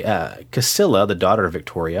Cassilla, the daughter of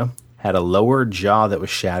Victoria, had a lower jaw that was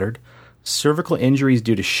shattered, cervical injuries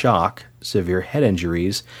due to shock, severe head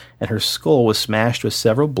injuries, and her skull was smashed with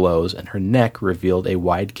several blows, and her neck revealed a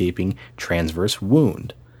wide gaping transverse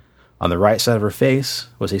wound. On the right side of her face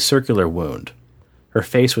was a circular wound. Her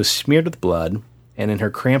face was smeared with blood, and in her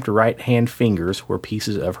cramped right hand fingers were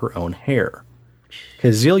pieces of her own hair.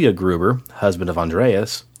 Kazilia Gruber, husband of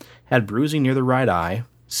Andreas, had bruising near the right eye,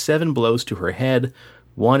 7 blows to her head,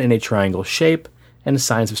 1 in a triangle shape, and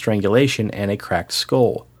signs of strangulation and a cracked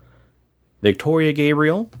skull. Victoria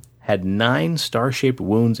Gabriel had 9 star-shaped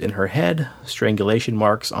wounds in her head, strangulation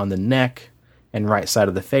marks on the neck, and right side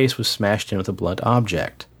of the face was smashed in with a blunt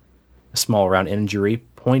object. A small round injury of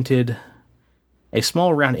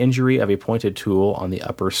a pointed tool on the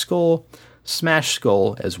upper skull, smashed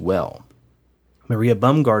skull as well. Maria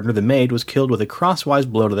Baumgartner, the maid, was killed with a crosswise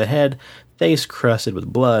blow to the head, face crusted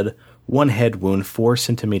with blood, 1 head wound 4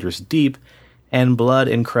 centimeters deep, and blood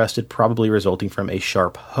encrusted, probably resulting from a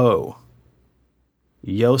sharp hoe.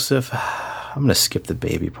 Joseph, I'm going to skip the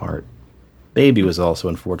baby part. Baby was also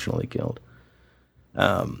unfortunately killed.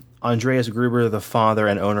 Andreas Gruber, the father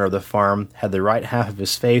and owner of the farm, had the right half of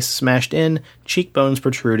his face smashed in, cheekbones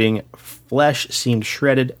protruding, flesh seemed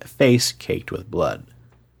shredded, face caked with blood.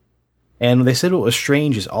 And they said what was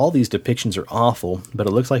strange is all these depictions are awful, but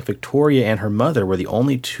it looks like Victoria and her mother were the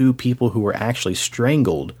only 2 people who were actually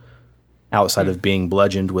strangled outside of being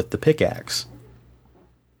bludgeoned with the pickaxe.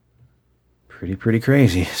 Pretty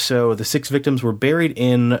crazy. So the 6 victims were buried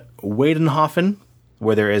in Weidenhofen,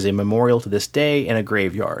 where there is a memorial to this day in a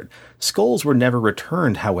graveyard. Skulls were never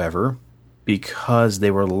returned, however, because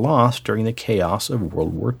they were lost during the chaos of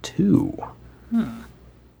World War II.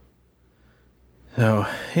 So,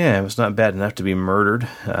 yeah, it was not bad enough to be murdered.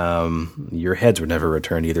 Your heads were never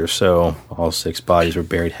returned either, so all 6 bodies were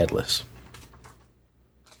buried headless.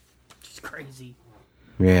 It's crazy.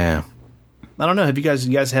 Yeah. I don't know. Do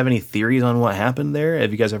you guys have any theories on what happened there?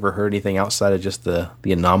 Have you guys ever heard anything outside of just the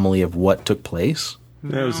anomaly of what took place?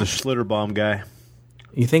 That was the Schlitterbaum guy.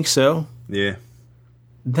 You think so? Yeah.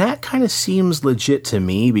 That kind of seems legit to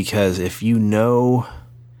me, because if you know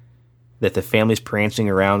that the family's prancing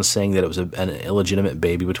around saying that it was an illegitimate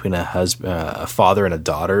baby between a father and a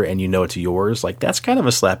daughter, and you know it's yours, like, that's kind of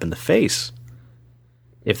a slap in the face,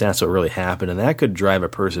 if that's what really happened, and that could drive a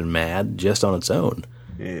person mad just on its own.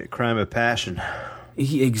 Yeah, crime of passion.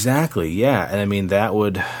 Exactly, yeah. And I mean, that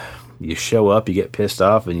would... You show up, you get pissed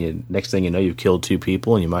off, and next thing you know, you've killed 2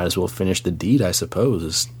 people, and you might as well finish the deed, I suppose,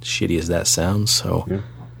 as shitty as that sounds. So,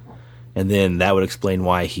 And then that would explain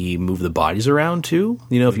why he moved the bodies around, too.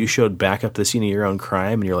 You know, if you showed back up to the scene of your own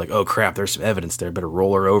crime and you're like, oh, crap, there's some evidence there. Better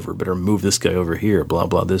roll her over. Better move this guy over here. Blah,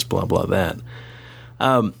 blah, this, blah, blah, that.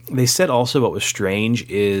 They said also what was strange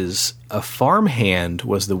is a farmhand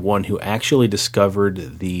was the one who actually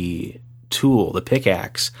discovered the tool, the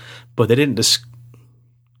pickaxe, but they didn't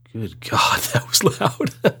Good God, that was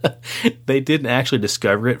loud. They didn't actually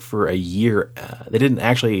discover it for a year. They didn't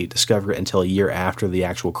actually discover it until a year after the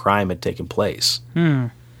actual crime had taken place.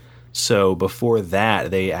 So before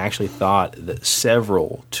that, they actually thought that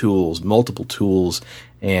several tools, multiple tools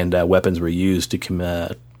and weapons were used to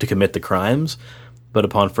commit the crimes. But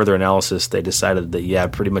upon further analysis, they decided that, yeah,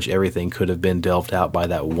 pretty much everything could have been delved out by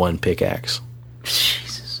that one pickaxe.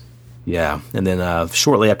 Yeah, and then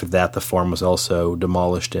shortly after that, the farm was also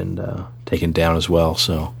demolished and taken down as well.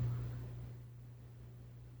 So,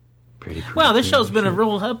 pretty wow, this show's been a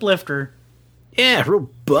real uplifter. Yeah, real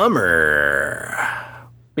bummer.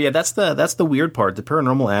 But yeah, that's the weird part. The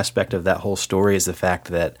paranormal aspect of that whole story is the fact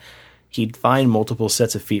that he'd find multiple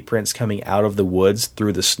sets of feet prints coming out of the woods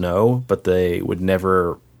through the snow, but they would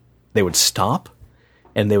stop,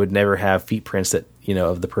 and they would never have feet prints that, you know,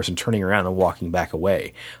 of the person turning around and walking back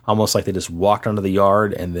away. Almost like they just walked onto the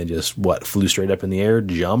yard and then just, flew straight up in the air,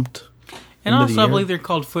 jumped. And also, I believe they're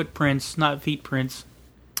called footprints, not feet prints.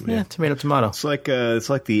 Yeah, tomato. It's like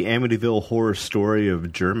the Amityville Horror Story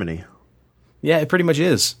of Germany. Yeah, it pretty much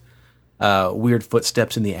is. Weird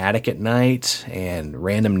footsteps in the attic at night, and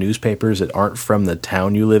random newspapers that aren't from the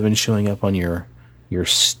town you live in showing up on your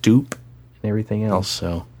stoop and everything else.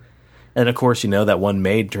 So, and of course, you know, that one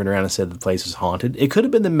maid turned around and said the place was haunted. It could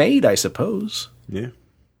have been the maid, I suppose. Yeah.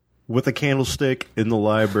 With a candlestick in the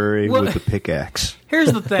library with a pickaxe.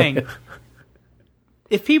 Here's the thing.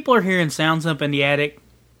 If people are hearing sounds up in the attic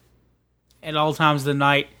at all times of the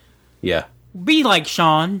night, yeah, be like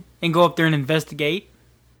Sean and go up there and investigate.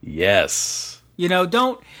 Yes. You know,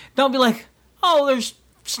 don't be like, oh, there's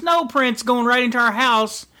snow prints going right into our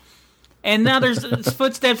house, and now there's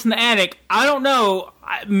footsteps in the attic. I don't know.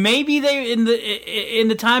 Maybe they in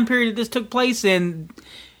the time period that this took place in,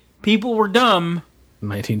 people were dumb.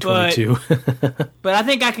 1922. But I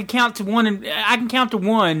think I could count to one. I can count to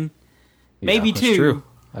one, maybe yeah, that's two. True.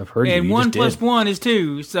 I've heard you. And You 1 just + 1 is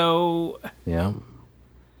 2. So yeah,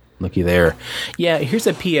 looky there. Yeah, here's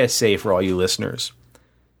a PSA for all you listeners.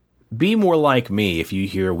 Be more like me if you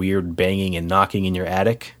hear weird banging and knocking in your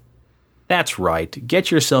attic. That's right. Get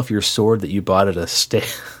yourself your sword that you bought at a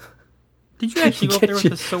Did you actually go up there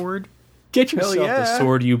with a sword? Get yourself the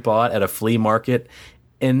sword you bought at a flea market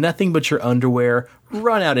and nothing but your underwear.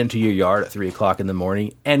 Run out into your yard at 3 o'clock in the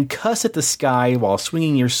morning and cuss at the sky while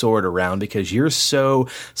swinging your sword around because you're so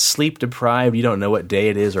sleep deprived you don't know what day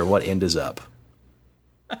it is or what end is up.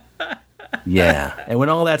 Yeah, and when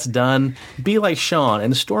all that's done, be like Sean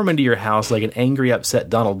and storm into your house like an angry, upset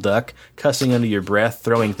Donald Duck, cussing under your breath,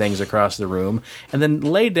 throwing things across the room, and then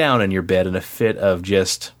lay down in your bed in a fit of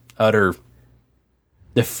just utter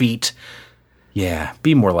defeat. Yeah,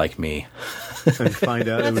 be more like me. And find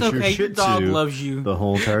out it was your Shih Tzu. Your dog loves you The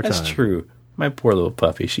whole entire time. That's true. My poor little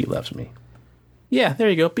puppy, she loves me. Yeah, there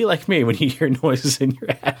you go. Be like me when you hear noises in your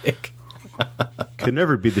attic. Could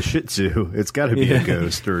never be the Shih Tzu. It's got to be a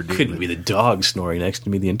ghost or a demon. Couldn't be the dog snoring next to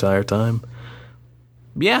me the entire time.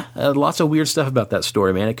 Yeah, lots of weird stuff about that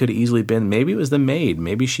story, man. It could have easily been, maybe it was the maid.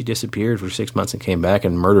 Maybe she disappeared for 6 months and came back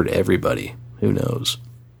and murdered everybody. Who knows?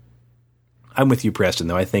 I'm with you, Preston,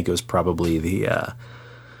 though. I think it was probably the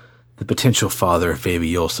potential father of Baby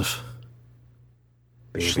Yosef.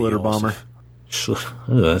 Schlitterbomber.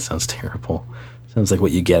 That sounds terrible. Sounds like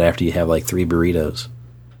what you get after you have like 3 burritos.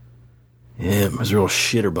 Yeah, it was a real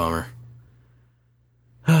shitter bummer.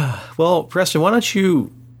 Well, Preston, why don't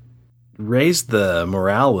you raise the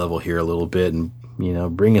morale level here a little bit and, you know,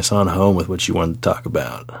 bring us on home with what you wanted to talk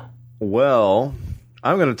about. Well,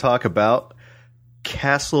 I'm going to talk about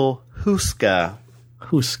Castle Huska.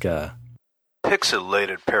 Huska.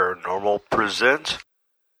 Pixelated Paranormal presents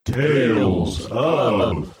Tales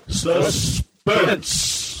of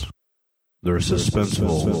Suspense. They're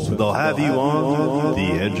suspenseful. They'll have you on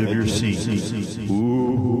the edge of your seat.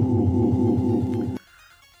 Ooh.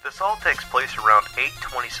 This all takes place around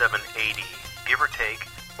 827 AD, give or take,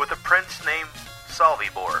 with a prince named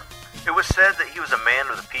Solvibor. It was said that he was a man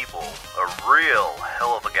of the people, a real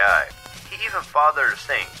hell of a guy. He even fathered a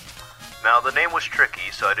saint. Now, the name was tricky,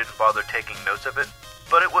 so I didn't bother taking notes of it,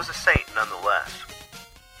 but it was a saint nonetheless.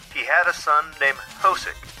 He had a son named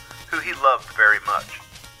Hosik, who he loved very much.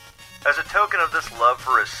 As a token of this love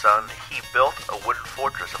for his son, he built a wooden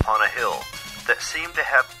fortress upon a hill that seemed to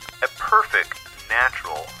have a perfect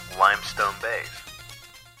natural limestone base.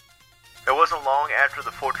 It wasn't long after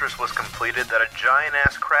the fortress was completed that a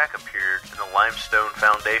giant-ass crack appeared in the limestone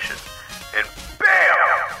foundation, and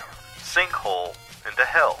BAM! Sinkhole into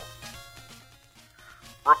hell.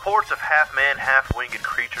 Reports of half-man, half-winged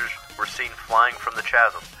creatures were seen flying from the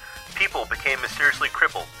chasm. People became mysteriously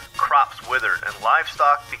crippled, crops withered, and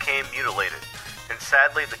livestock became mutilated. And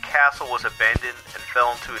sadly, the castle was abandoned and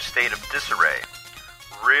fell into a state of disarray.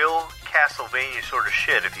 Real Castlevania sort of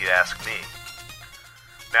shit, if you ask me.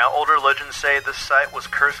 Now, older legends say this site was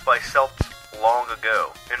cursed by Celts long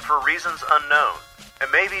ago, and for reasons unknown. And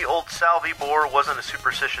maybe old Salvibor wasn't a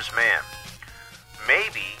superstitious man.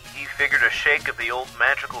 Maybe he figured a shake of the old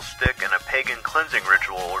magical stick and a pagan cleansing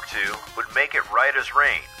ritual or two would make it right as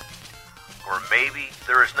rain. Or maybe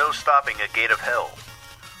there is no stopping a gate of hell.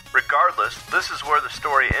 Regardless, this is where the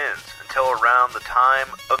story ends until around the time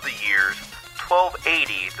of the years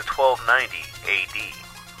 1280 to 1290 AD.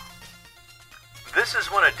 This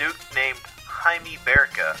is when a duke named Jaime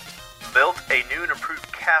Berca built a new and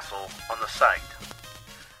improved castle on the site.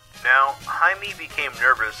 Now, Jaime became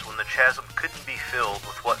nervous when the chasm couldn't be filled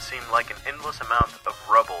with what seemed like an endless amount of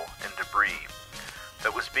rubble and debris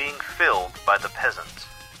that was being filled by the peasants.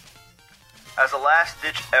 As a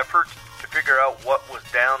last-ditch effort to figure out what was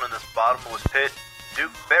down in this bottomless pit,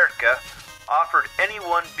 Duke Berca offered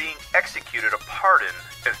anyone being executed a pardon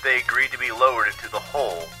if they agreed to be lowered into the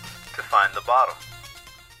hole to find the bottom.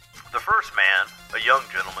 The first man, a young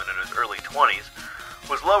gentleman in his early 20s,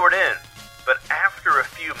 was lowered in, but after a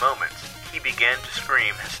few moments, he began to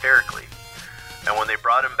scream hysterically. And when they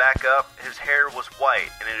brought him back up, his hair was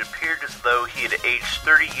white, and it appeared as though he had aged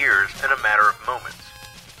 30 years in a matter of moments.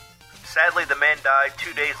 Sadly, the man died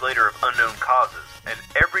 2 days later of unknown causes, and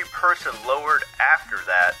every person lowered after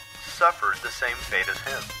that suffered the same fate as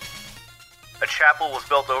him. A chapel was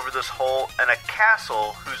built over this hole, and a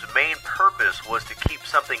castle whose main purpose was to keep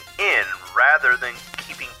something in rather than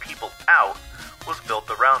keeping people out was built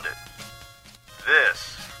around it.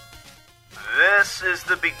 This is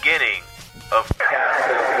the beginning of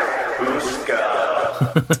Castle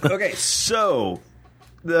Houska. Okay, so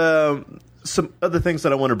some other things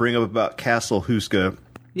that I want to bring up about Castle Houska.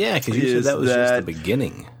 Yeah, because you said that was just the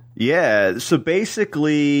beginning. Yeah, so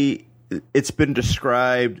basically, it's been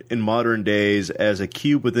described in modern days as a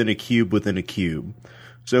cube within a cube within a cube.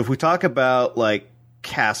 So if we talk about like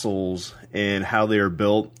castles and how they are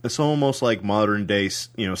built, it's almost like modern day,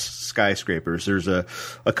 skyscrapers. There's a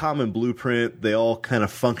common blueprint. They all kind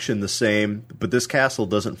of function the same, but this castle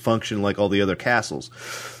doesn't function like all the other castles.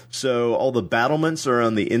 So all the battlements are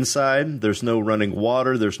on the inside. There's no running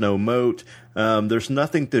water. There's no moat. There's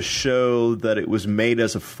nothing to show that it was made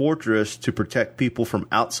as a fortress to protect people from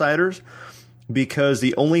outsiders, because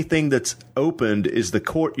the only thing that's opened is the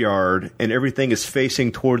courtyard, and everything is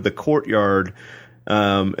facing toward the courtyard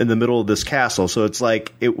in the middle of this castle. So it's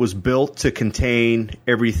like it was built to contain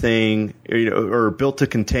everything, or built to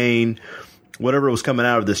contain whatever was coming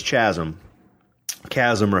out of this chasm,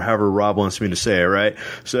 or however Rob wants me to say it, right?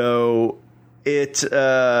 So and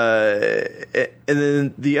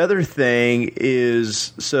then the other thing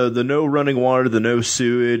is, so the no running water, the no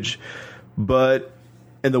sewage, but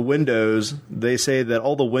in the windows, they say that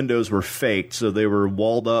all the windows were faked, so they were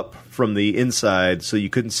walled up from the inside, so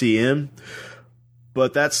you couldn't see in.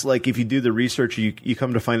 But that's like, if you do the research, you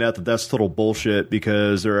come to find out that that's total bullshit,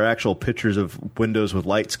 because there are actual pictures of windows with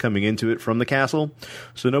lights coming into it from the castle.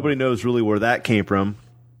 So nobody knows really where that came from.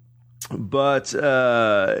 But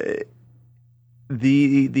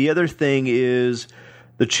the other thing is,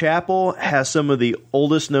 the chapel has some of the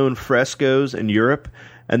oldest known frescoes in Europe,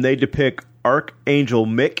 and they depict Archangel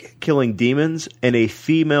Mick killing demons and a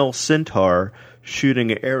female centaur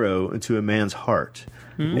shooting an arrow into a man's heart.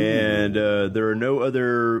 And there are no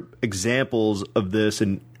other examples of this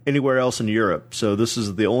anywhere else in Europe. So this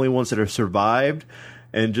is the only ones that have survived,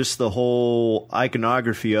 and just the whole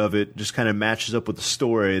iconography of it just kind of matches up with the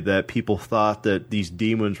story that people thought that these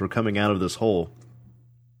demons were coming out of this hole.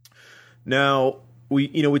 Now,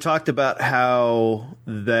 we talked about how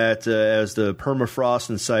that as the permafrost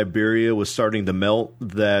in Siberia was starting to melt,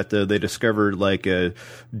 that they discovered like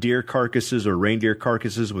deer carcasses or reindeer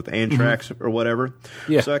carcasses with anthrax or whatever.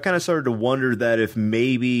 Yeah. So I kind of started to wonder that if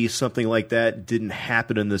maybe something like that didn't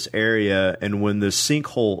happen in this area, and when the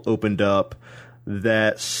sinkhole opened up,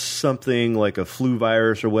 that something like a flu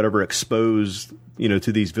virus or whatever exposed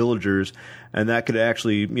to these villagers, and that could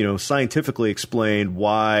actually, scientifically explain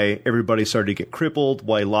why everybody started to get crippled,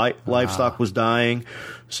 why livestock was dying.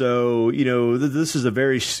 So, this is a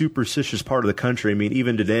very superstitious part of the country. I mean,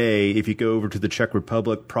 even today, if you go over to the Czech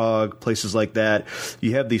Republic, Prague, places like that,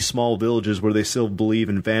 you have these small villages where they still believe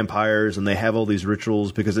in vampires, and they have all these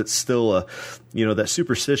rituals because it's still that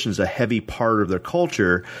superstition is a heavy part of their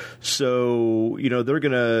culture. So, they're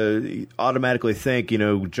going to automatically think,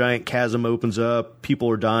 giant chasm opens up, people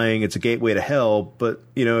are dying, it's a gateway to hell. But,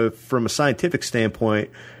 from a scientific standpoint,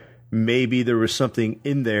 maybe there was something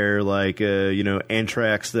in there like,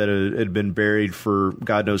 anthrax that had been buried for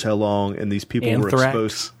God knows how long, and these people were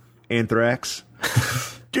exposed. Anthrax?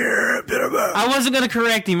 I wasn't going to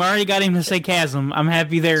correct him. I already got him to say chasm. I'm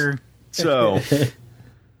happy there. So,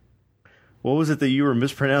 what was it that you were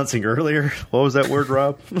mispronouncing earlier? What was that word,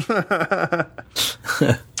 Rob?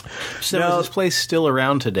 So is this place still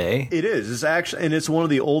around today? It is. It's actually, and it's one of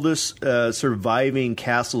the oldest surviving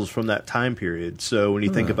castles from that time period. So when you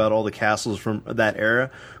think about all the castles from that era,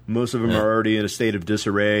 most of them are already in a state of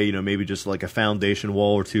disarray. Maybe just like a foundation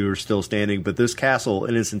wall or two are still standing. But this castle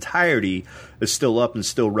in its entirety is still up and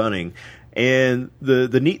still running. And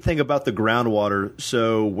the neat thing about the groundwater,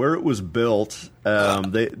 so where it was built,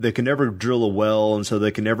 they can never drill a well, and so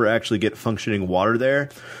they can never actually get functioning water there.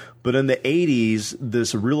 But in the 80s,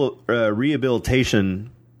 this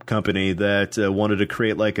rehabilitation company that wanted to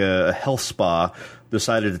create like a health spa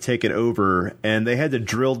decided to take it over, and they had to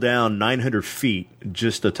drill down 900 feet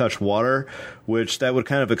just to touch water, which that would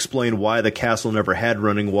kind of explain why the castle never had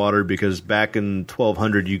running water, because back in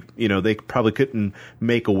 1200, they probably couldn't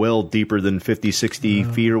make a well deeper than 50, 60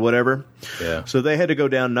 feet or whatever. Yeah. So they had to go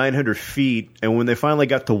down 900 feet, and when they finally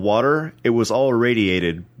got to water, it was all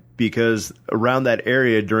irradiated, because around that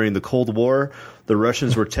area during the Cold War, the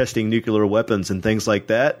Russians were testing nuclear weapons and things like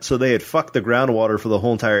that. So they had fucked the groundwater for the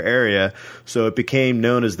whole entire area. So it became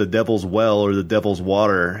known as the Devil's Well or the Devil's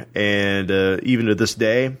Water. And even to this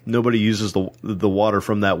day, nobody uses the water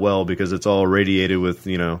from that well because it's all irradiated with,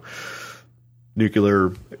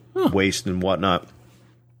 nuclear waste and whatnot.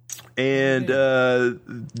 And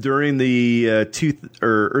during the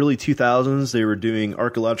early 2000s, they were doing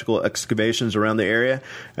archaeological excavations around the area,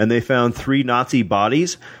 and they found 3 Nazi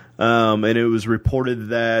bodies. And it was reported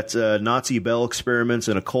that Nazi Bell experiments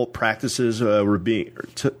and occult practices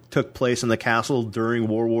took place in the castle during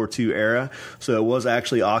World War II era. So it was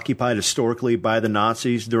actually occupied historically by the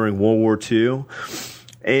Nazis during World War II.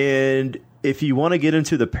 And if you want to get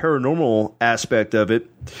into the paranormal aspect of it,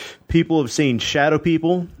 people have seen shadow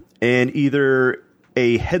people, and either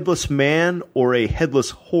a headless man or a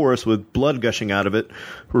headless horse with blood gushing out of it.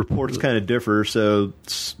 Reports kind of differ, so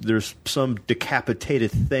there's some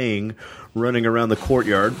decapitated thing running around the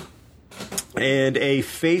courtyard. And a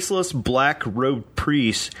faceless black-robed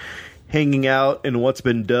priest hanging out in what's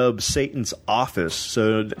been dubbed Satan's office.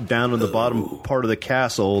 So down in the bottom part of the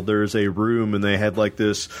castle, there's a room, and they had like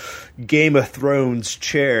this Game of Thrones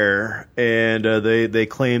chair, and they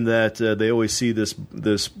claim that they always see this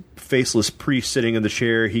faceless priest sitting in the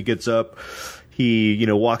chair. He gets up, he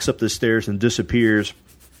walks up the stairs and disappears.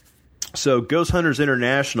 So Ghost Hunters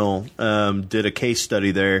International did a case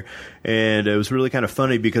study there, and it was really kind of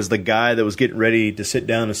funny because the guy that was getting ready to sit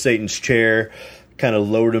down in Satan's chair kind of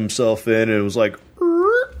lowered himself in, and it was like,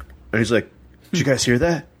 and he's like, "Did you guys hear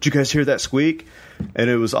that? Did you guys hear that squeak?" And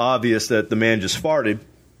it was obvious that the man just farted.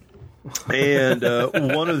 And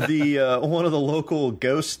one of the local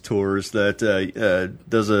ghost tours that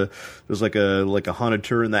there's like a haunted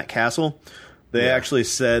tour in that castle. They actually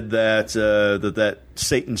said that that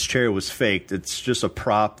Satan's chair was faked. It's just a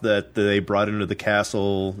prop that they brought into the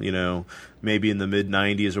castle, maybe in the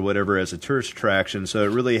mid-'90s or whatever, as a tourist attraction. So it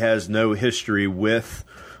really has no history with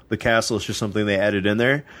the castle. It's just something they added in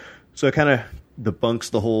there. So it kind of debunks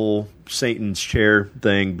the whole Satan's chair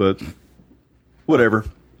thing, but whatever.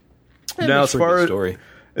 Now, as far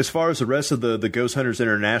as the rest of the Ghost Hunters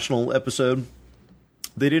International episode,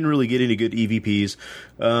 they didn't really get any good EVPs.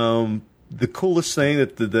 The coolest thing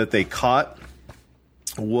that they caught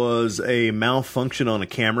was a malfunction on a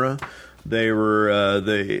camera.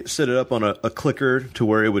 They set it up on a clicker to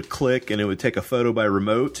where it would click and it would take a photo by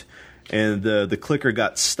remote, and the clicker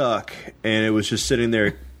got stuck, and it was just sitting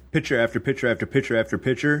there, picture after picture after picture after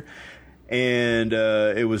picture. And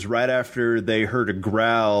it was right after they heard a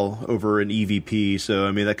growl over an EVP. So,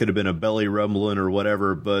 I mean, that could have been a belly rumbling or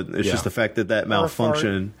whatever, but it's just the fact that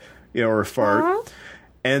malfunction, or a fart.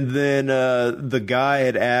 And then the guy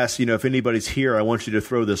had asked, if anybody's here, I want you to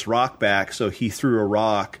throw this rock back. So he threw a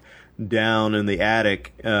rock down in the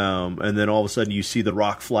attic, and then all of a sudden you see the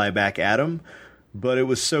rock fly back at him. but it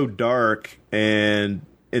was so dark and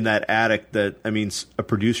in that attic that, I mean, a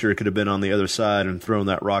producer could have been on the other side and thrown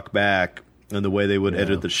that rock back, and the way they would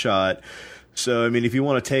edit the shot. So, I mean, if you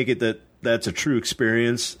want to take it that that's a true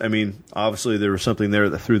experience, I mean, obviously there was something there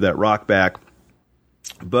that threw that rock back.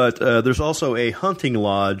 But there's also a hunting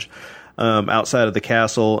lodge outside of the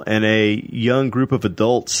castle, and a young group of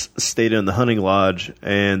adults stayed in the hunting lodge,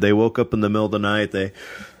 and they woke up in the middle of the night.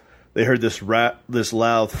 They heard this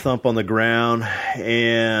loud thump on the ground,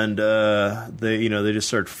 and they just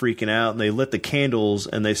started freaking out, and they lit the candles,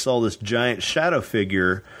 and they saw this giant shadow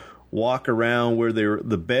figure walk around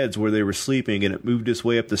the beds where they were sleeping, and it moved its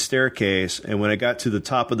way up the staircase. And when it got to the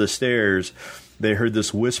top of the stairs, they heard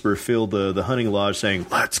this whisper fill the hunting lodge saying,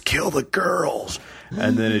 "Let's kill the girls,"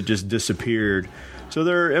 and then it just disappeared. So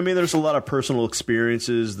there's a lot of personal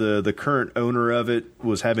experiences. The current owner of it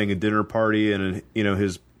was having a dinner party, and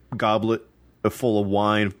his goblet full of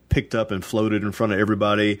wine picked up and floated in front of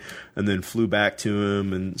everybody and then flew back to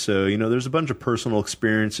him. And so, there's a bunch of personal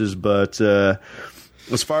experiences, but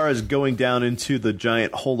as far as going down into the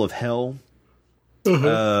giant hole of hell,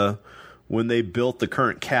 when they built the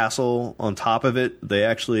current castle on top of it, they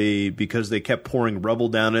actually, because they kept pouring rubble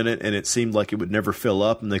down in it and it seemed like it would never fill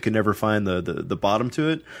up and they could never find the bottom to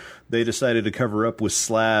it, they decided to cover up with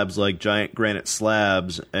slabs, like giant granite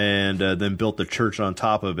slabs, and then built the church on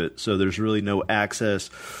top of it. So there's really no access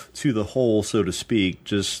to the hole, so to speak,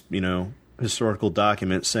 just, historical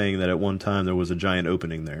documents saying that at one time there was a giant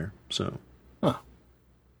opening there. So...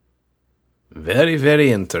 Very,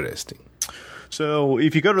 very interesting. So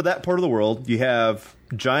if you go to that part of the world, you have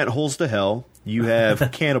giant holes to hell, you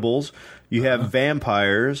have cannibals, you have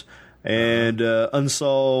vampires, and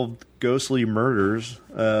unsolved ghostly murders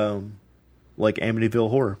like Amityville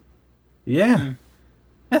Horror. Yeah.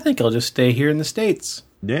 I think I'll just stay here in the States.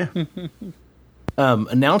 Yeah.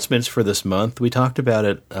 Announcements for this month. We talked about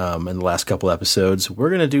it in the last couple episodes. We're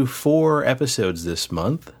going to do 4 episodes this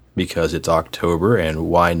month, because it's October, and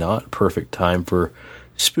why not? Perfect time for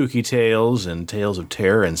spooky tales and tales of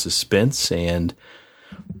terror and suspense. And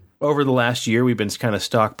over the last year, we've been kind of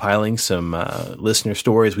stockpiling some listener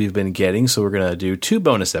stories we've been getting, so we're going to do 2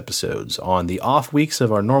 bonus episodes on the off weeks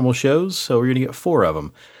of our normal shows, so we're going to get 4 of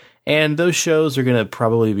them. And those shows are going to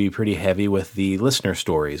probably be pretty heavy with the listener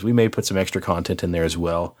stories. We may put some extra content in there as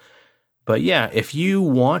well. But yeah, if you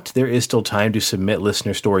want, there is still time to submit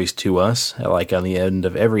listener stories to us. Like on the end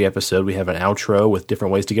of every episode, we have an outro with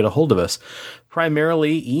different ways to get a hold of us.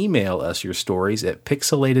 Primarily, email us your stories at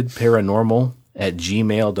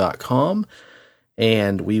pixelatedparanormal@gmail.com,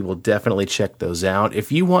 and we will definitely check those out.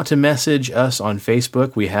 If you want to message us on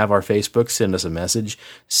Facebook, we have our Facebook. Send us a message.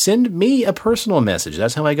 Send me a personal message.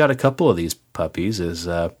 That's how I got a couple of these puppies, is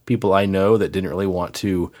people I know that didn't really want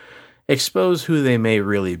to expose who they may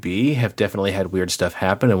really be, have definitely had weird stuff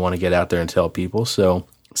happen and want to get out there and tell people. So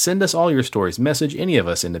send us all your stories. Message any of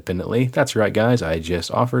us independently. That's right, guys. I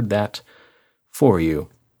just offered that for you.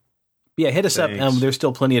 But yeah, hit us up. There's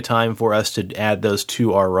still plenty of time for us to add those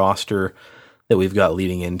to our roster that we've got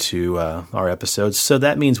leading into our episodes. So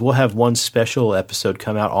that means we'll have one special episode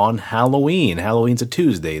come out on Halloween. Halloween's a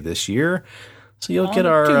Tuesday this year. So you'll get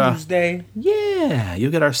our Tuesday.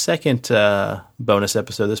 You'll get our second bonus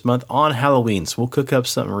episode this month on Halloween. So we'll cook up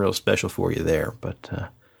something real special for you there. But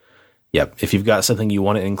if you've got something you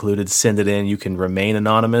want it included, send it in. You can remain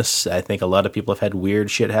anonymous. I think a lot of people have had weird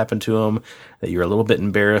shit happen to them that you're a little bit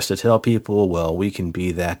embarrassed to tell people. Well, we can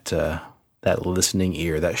be that listening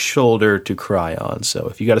ear, that shoulder to cry on. So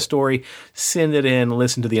if you got a story, send it in.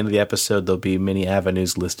 Listen to the end of the episode. There'll be many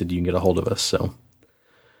avenues listed. You can get a hold of us. So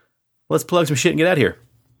let's plug some shit and get out of here.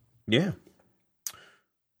 Yeah.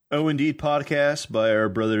 Oh, Indeed podcast by our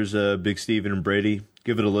brothers Big Steven and Brady.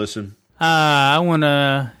 Give it a listen. I want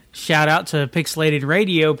to shout out to Pixelated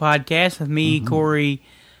Radio podcast with me, Corey,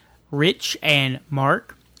 Rich, and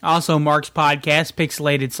Mark. Also, Mark's podcast,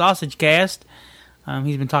 Pixelated Sausage Cast.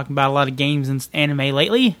 He's been talking about a lot of games and anime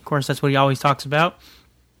lately. Of course, that's what he always talks about.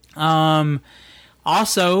 Also,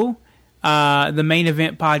 the Main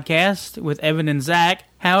Event podcast with Evan and Zach.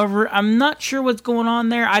 However, I'm not sure what's going on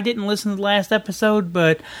there. I didn't listen to the last episode,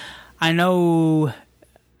 but I know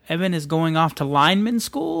Evan is going off to lineman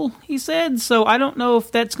school, he said. So I don't know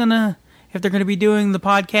if if they're gonna be doing the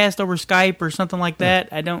podcast over Skype or something like that.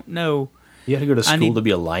 I don't know. You have to go to school to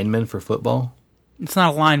be a lineman for football? It's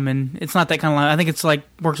not a lineman. It's not that kind of lineman. I think it's like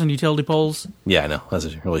works on utility poles. Yeah, I know. That's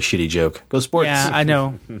a really shitty joke. Go sports. Yeah, I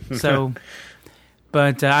know. So...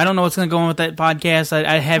 But I don't know what's going to go on with that podcast.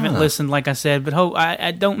 I haven't listened, like I said. But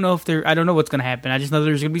I don't know I don't know what's going to happen. I just know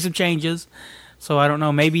there's going to be some changes. So I don't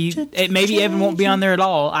know. Maybe Evan won't be on there at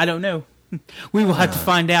all. I don't know. We will have to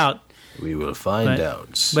find out. We will find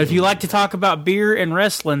out. But if you like to talk about beer and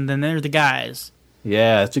wrestling, then they're the guys.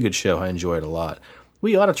 Yeah, it's a good show. I enjoy it a lot.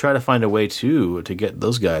 We ought to try to find a way, too, to get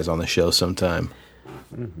those guys on the show sometime.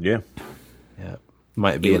 Yeah. Yeah.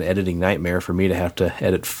 Might be an editing nightmare for me to have to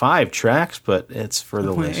edit 5 tracks, but it's for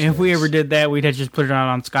the listeners. If we ever did that, we'd have to just put it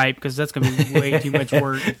on Skype because that's going to be way too much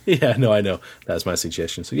work. Yeah, no, I know. That's my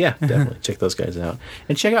suggestion. So, yeah, definitely check those guys out.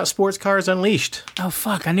 And check out Sports Cars Unleashed. Oh,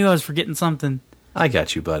 fuck. I knew I was forgetting something. I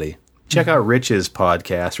got you, buddy. Check out Rich's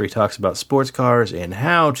podcast where he talks about sports cars and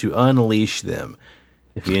how to unleash them.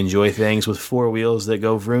 If you enjoy things with 4 wheels that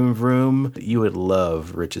go vroom vroom, you would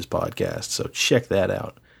love Rich's podcast. So check that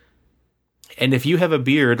out. And if you have a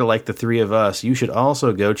beard like the 3 of us, you should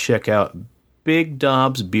also go check out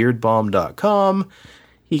BigDobsBeardBalm.com.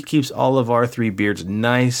 He keeps all of our 3 beards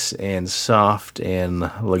nice and soft and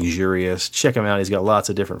luxurious. Check him out. He's got lots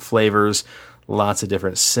of different flavors, lots of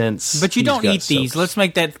different scents. But you don't eat these. soaps. Let's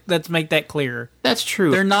make that clear. That's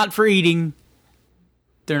true. They're not for eating.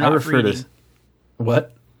 They're not for eating.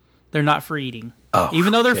 What? They're not for eating. Oh,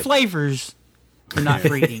 even though they're okay. flavors, they're not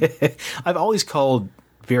for eating. I've always called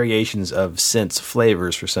variations of scents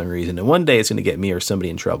flavors for some reason, and one day it's going to get me or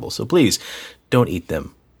somebody in trouble. So please, don't eat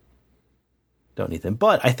them. Don't eat them.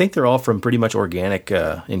 But I think they're all from pretty much organic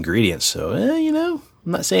ingredients. So, I'm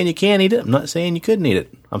not saying you can't eat it. I'm not saying you couldn't eat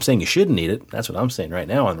it. I'm saying you shouldn't eat it. That's what I'm saying right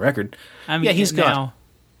now on the record. He's got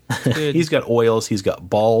oils. He's got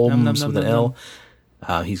balms with an L.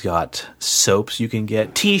 He's got soaps you can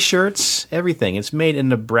get, T-shirts, everything. It's made in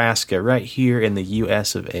Nebraska, right here in the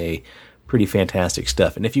U.S. of A. Pretty fantastic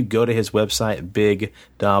stuff. And if you go to his website,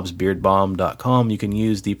 BigDobsBeardBalm.com, you can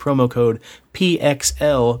use the promo code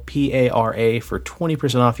PXLPARA for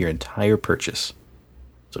 20% off your entire purchase.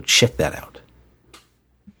 So check that out.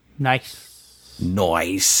 Nice.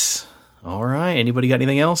 All right. Anybody got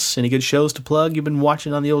anything else? Any good shows to plug you've been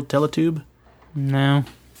watching on the old Teletube? No.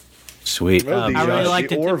 Sweet. Well, I really liked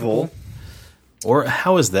the it. Orville. Or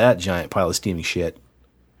how is that giant pile of steaming shit?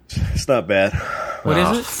 It's not bad. What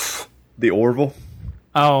is it? The Orville.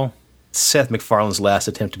 Oh. Seth MacFarlane's last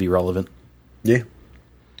attempt to be relevant. Yeah.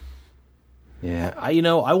 Yeah. I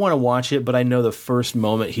want to watch it, but I know the first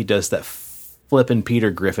moment he does that flippin'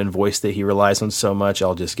 Peter Griffin voice that he relies on so much,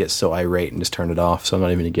 I'll just get so irate and just turn it off, so I'm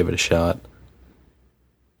not even going to give it a shot.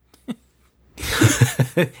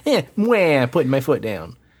 Putting my foot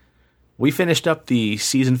down. We finished up the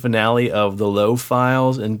season finale of The Lowe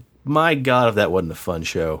Files, and my God, if that wasn't a fun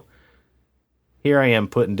show. Here I am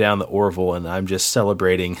putting down the Orville, and I'm just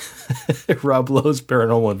celebrating Rob Lowe's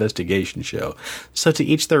paranormal investigation show. So to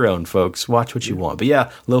each their own, folks. Watch what you want. But yeah,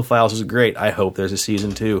 Lowe Files was great. I hope there's a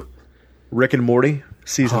season 2. Rick and Morty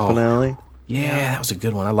season finale. Yeah, that was a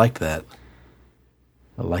good one. I liked that.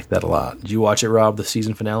 I liked that a lot. Did you watch it, Rob, the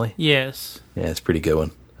season finale? Yes. Yeah, it's a pretty good one.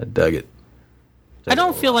 I dug it. I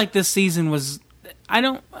don't feel like this season was...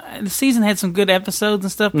 The season had some good episodes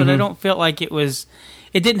and stuff, but I don't feel like it was...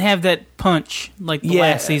 It didn't have that punch like the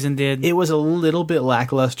last season did. It was a little bit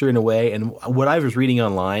lackluster in a way, and what I was reading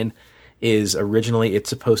online is originally it's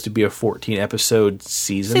supposed to be a 14-episode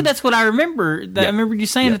season. See, that's what I remember. I remember you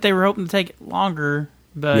saying that they were hoping to take it longer.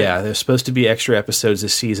 But yeah, there's supposed to be extra episodes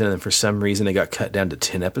this season, and for some reason they got cut down to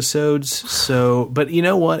 10 episodes. So, but you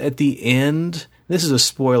know what? At the end, this is a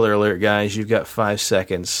spoiler alert, guys. You've got 5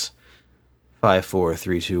 seconds. 5, 4,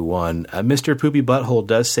 3, 2, 1. Mr. Poopy Butthole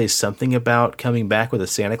does say something about coming back with a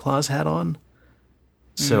Santa Claus hat on.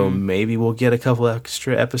 So maybe we'll get a couple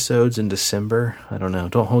extra episodes in December. I don't know.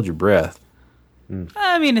 Don't hold your breath.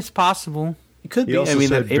 I mean, it's possible. It could be. also I mean,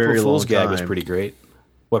 said that April very Fool's long gag was time. pretty great.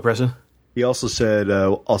 What, Preston? He also said,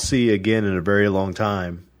 I'll see you again in a very long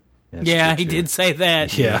time. That's Yeah, true, he too. ded say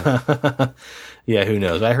that. Yeah. Yeah, who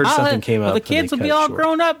knows? I heard something came up. The kids and will they be cut it all short.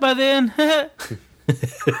 grown up by then.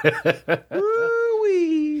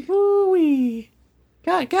 Ooh-wee. Ooh-wee.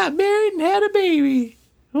 Got married and had a baby.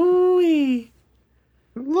 Ooh-wee.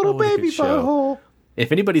 Little What a baby good show. butthole.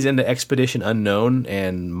 If anybody's into Expedition Unknown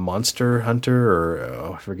and Monster Hunter,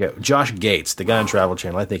 or I forget, Josh Gates, the guy on Travel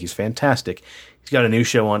Channel, I think he's fantastic. He's got a new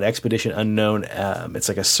show on Expedition Unknown. It's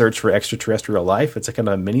like a search for extraterrestrial life. It's a kind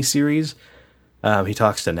of a mini-series. He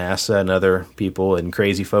talks to NASA and other people and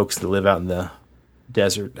crazy folks that live out in the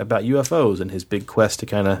desert about UFOs and his big quest to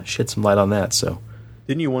kind of shed some light on that. So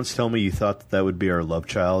Didn't you once tell me you thought that would be our love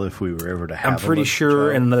child if we were ever to have I'm pretty a love sure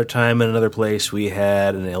child? in another time, in another place, we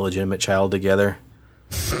had an illegitimate child together.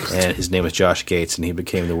 And his name was Josh Gates, and he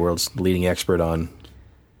became the world's leading expert on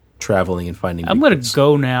traveling and finding I'm going Bigfoots. to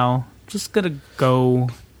go now. Just going to go.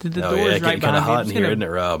 The Oh, door's yeah, right getting kind of behind me. hot I'm in just here, gonna isn't it,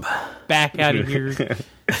 Rob? back out of here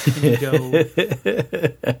and go.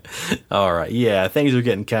 All right. Yeah, things are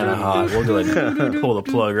getting kind of hot. We'll go ahead and pull the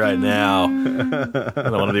plug right now. I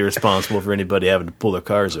don't want to be responsible for anybody having to pull their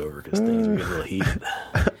cars over because things are getting a little heated.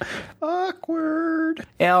 Awkward.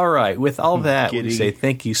 All right. With all that, we say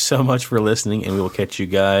thank you so much for listening, and we will catch you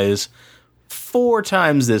guys 4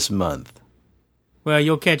 times this month. Well,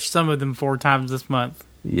 you'll catch some of them 4 times this month.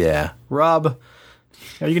 Yeah. Rob,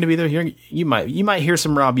 are you going to be there? You might hear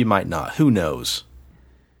some Rob, you might not. Who knows?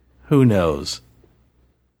 Who knows?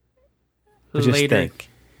 But just think.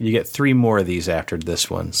 You get 3 more of these after this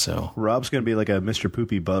one, so. Rob's going to be like a Mr.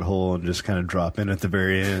 Poopy butthole and just kind of drop in at the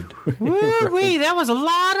very end. Woo-wee, that was a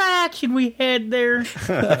lot of action we had there.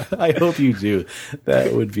 I hope you do.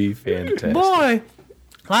 That would be fantastic. Boy,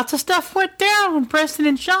 lots of stuff went down when Preston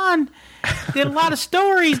and Sean did a lot of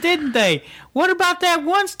stories, didn't they? What about that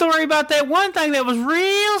one story about that one thing that was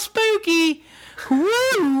real spooky?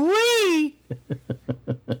 Woo-wee!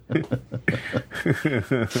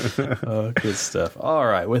 Oh, good stuff. All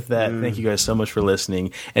right, with that, thank you guys so much for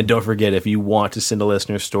listening. And don't forget, if you want to send a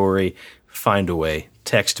listener story, find a way.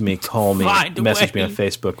 Text me, call me, message me on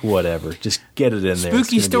Facebook, whatever. Just get it in there.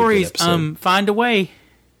 Spooky stories, find a way.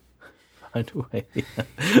 Find a way.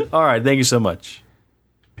 All right, thank you so much.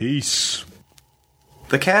 Peace.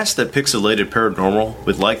 The cast at Pixelated Paranormal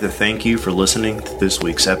would like to thank you for listening to this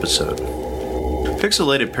week's episode.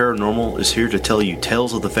 Pixelated Paranormal is here to tell you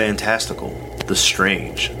tales of the fantastical, the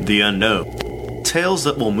strange, the unknown. Tales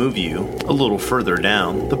that will move you a little further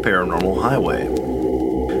down the paranormal highway.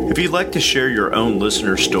 If you'd like to share your own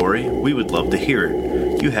listener story, we would love to hear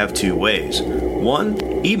it. You have 2 ways.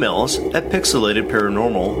 1, email us at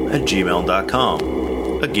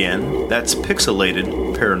pixelatedparanormal@gmail.com. Again, that's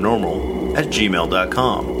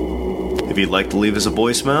pixelatedparanormal@gmail.com. If you'd like to leave us a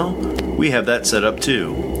voicemail, we have that set up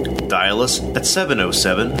too. Dial us at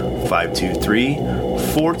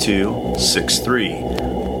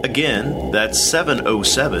 707-523-4263. Again, that's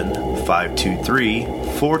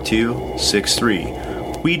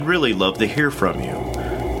 707-523-4263. We'd really love to hear from you.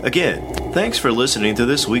 Again, thanks for listening to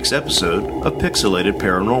this week's episode of Pixelated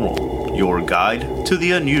Paranormal, your guide to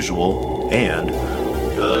the unusual and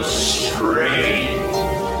the strange.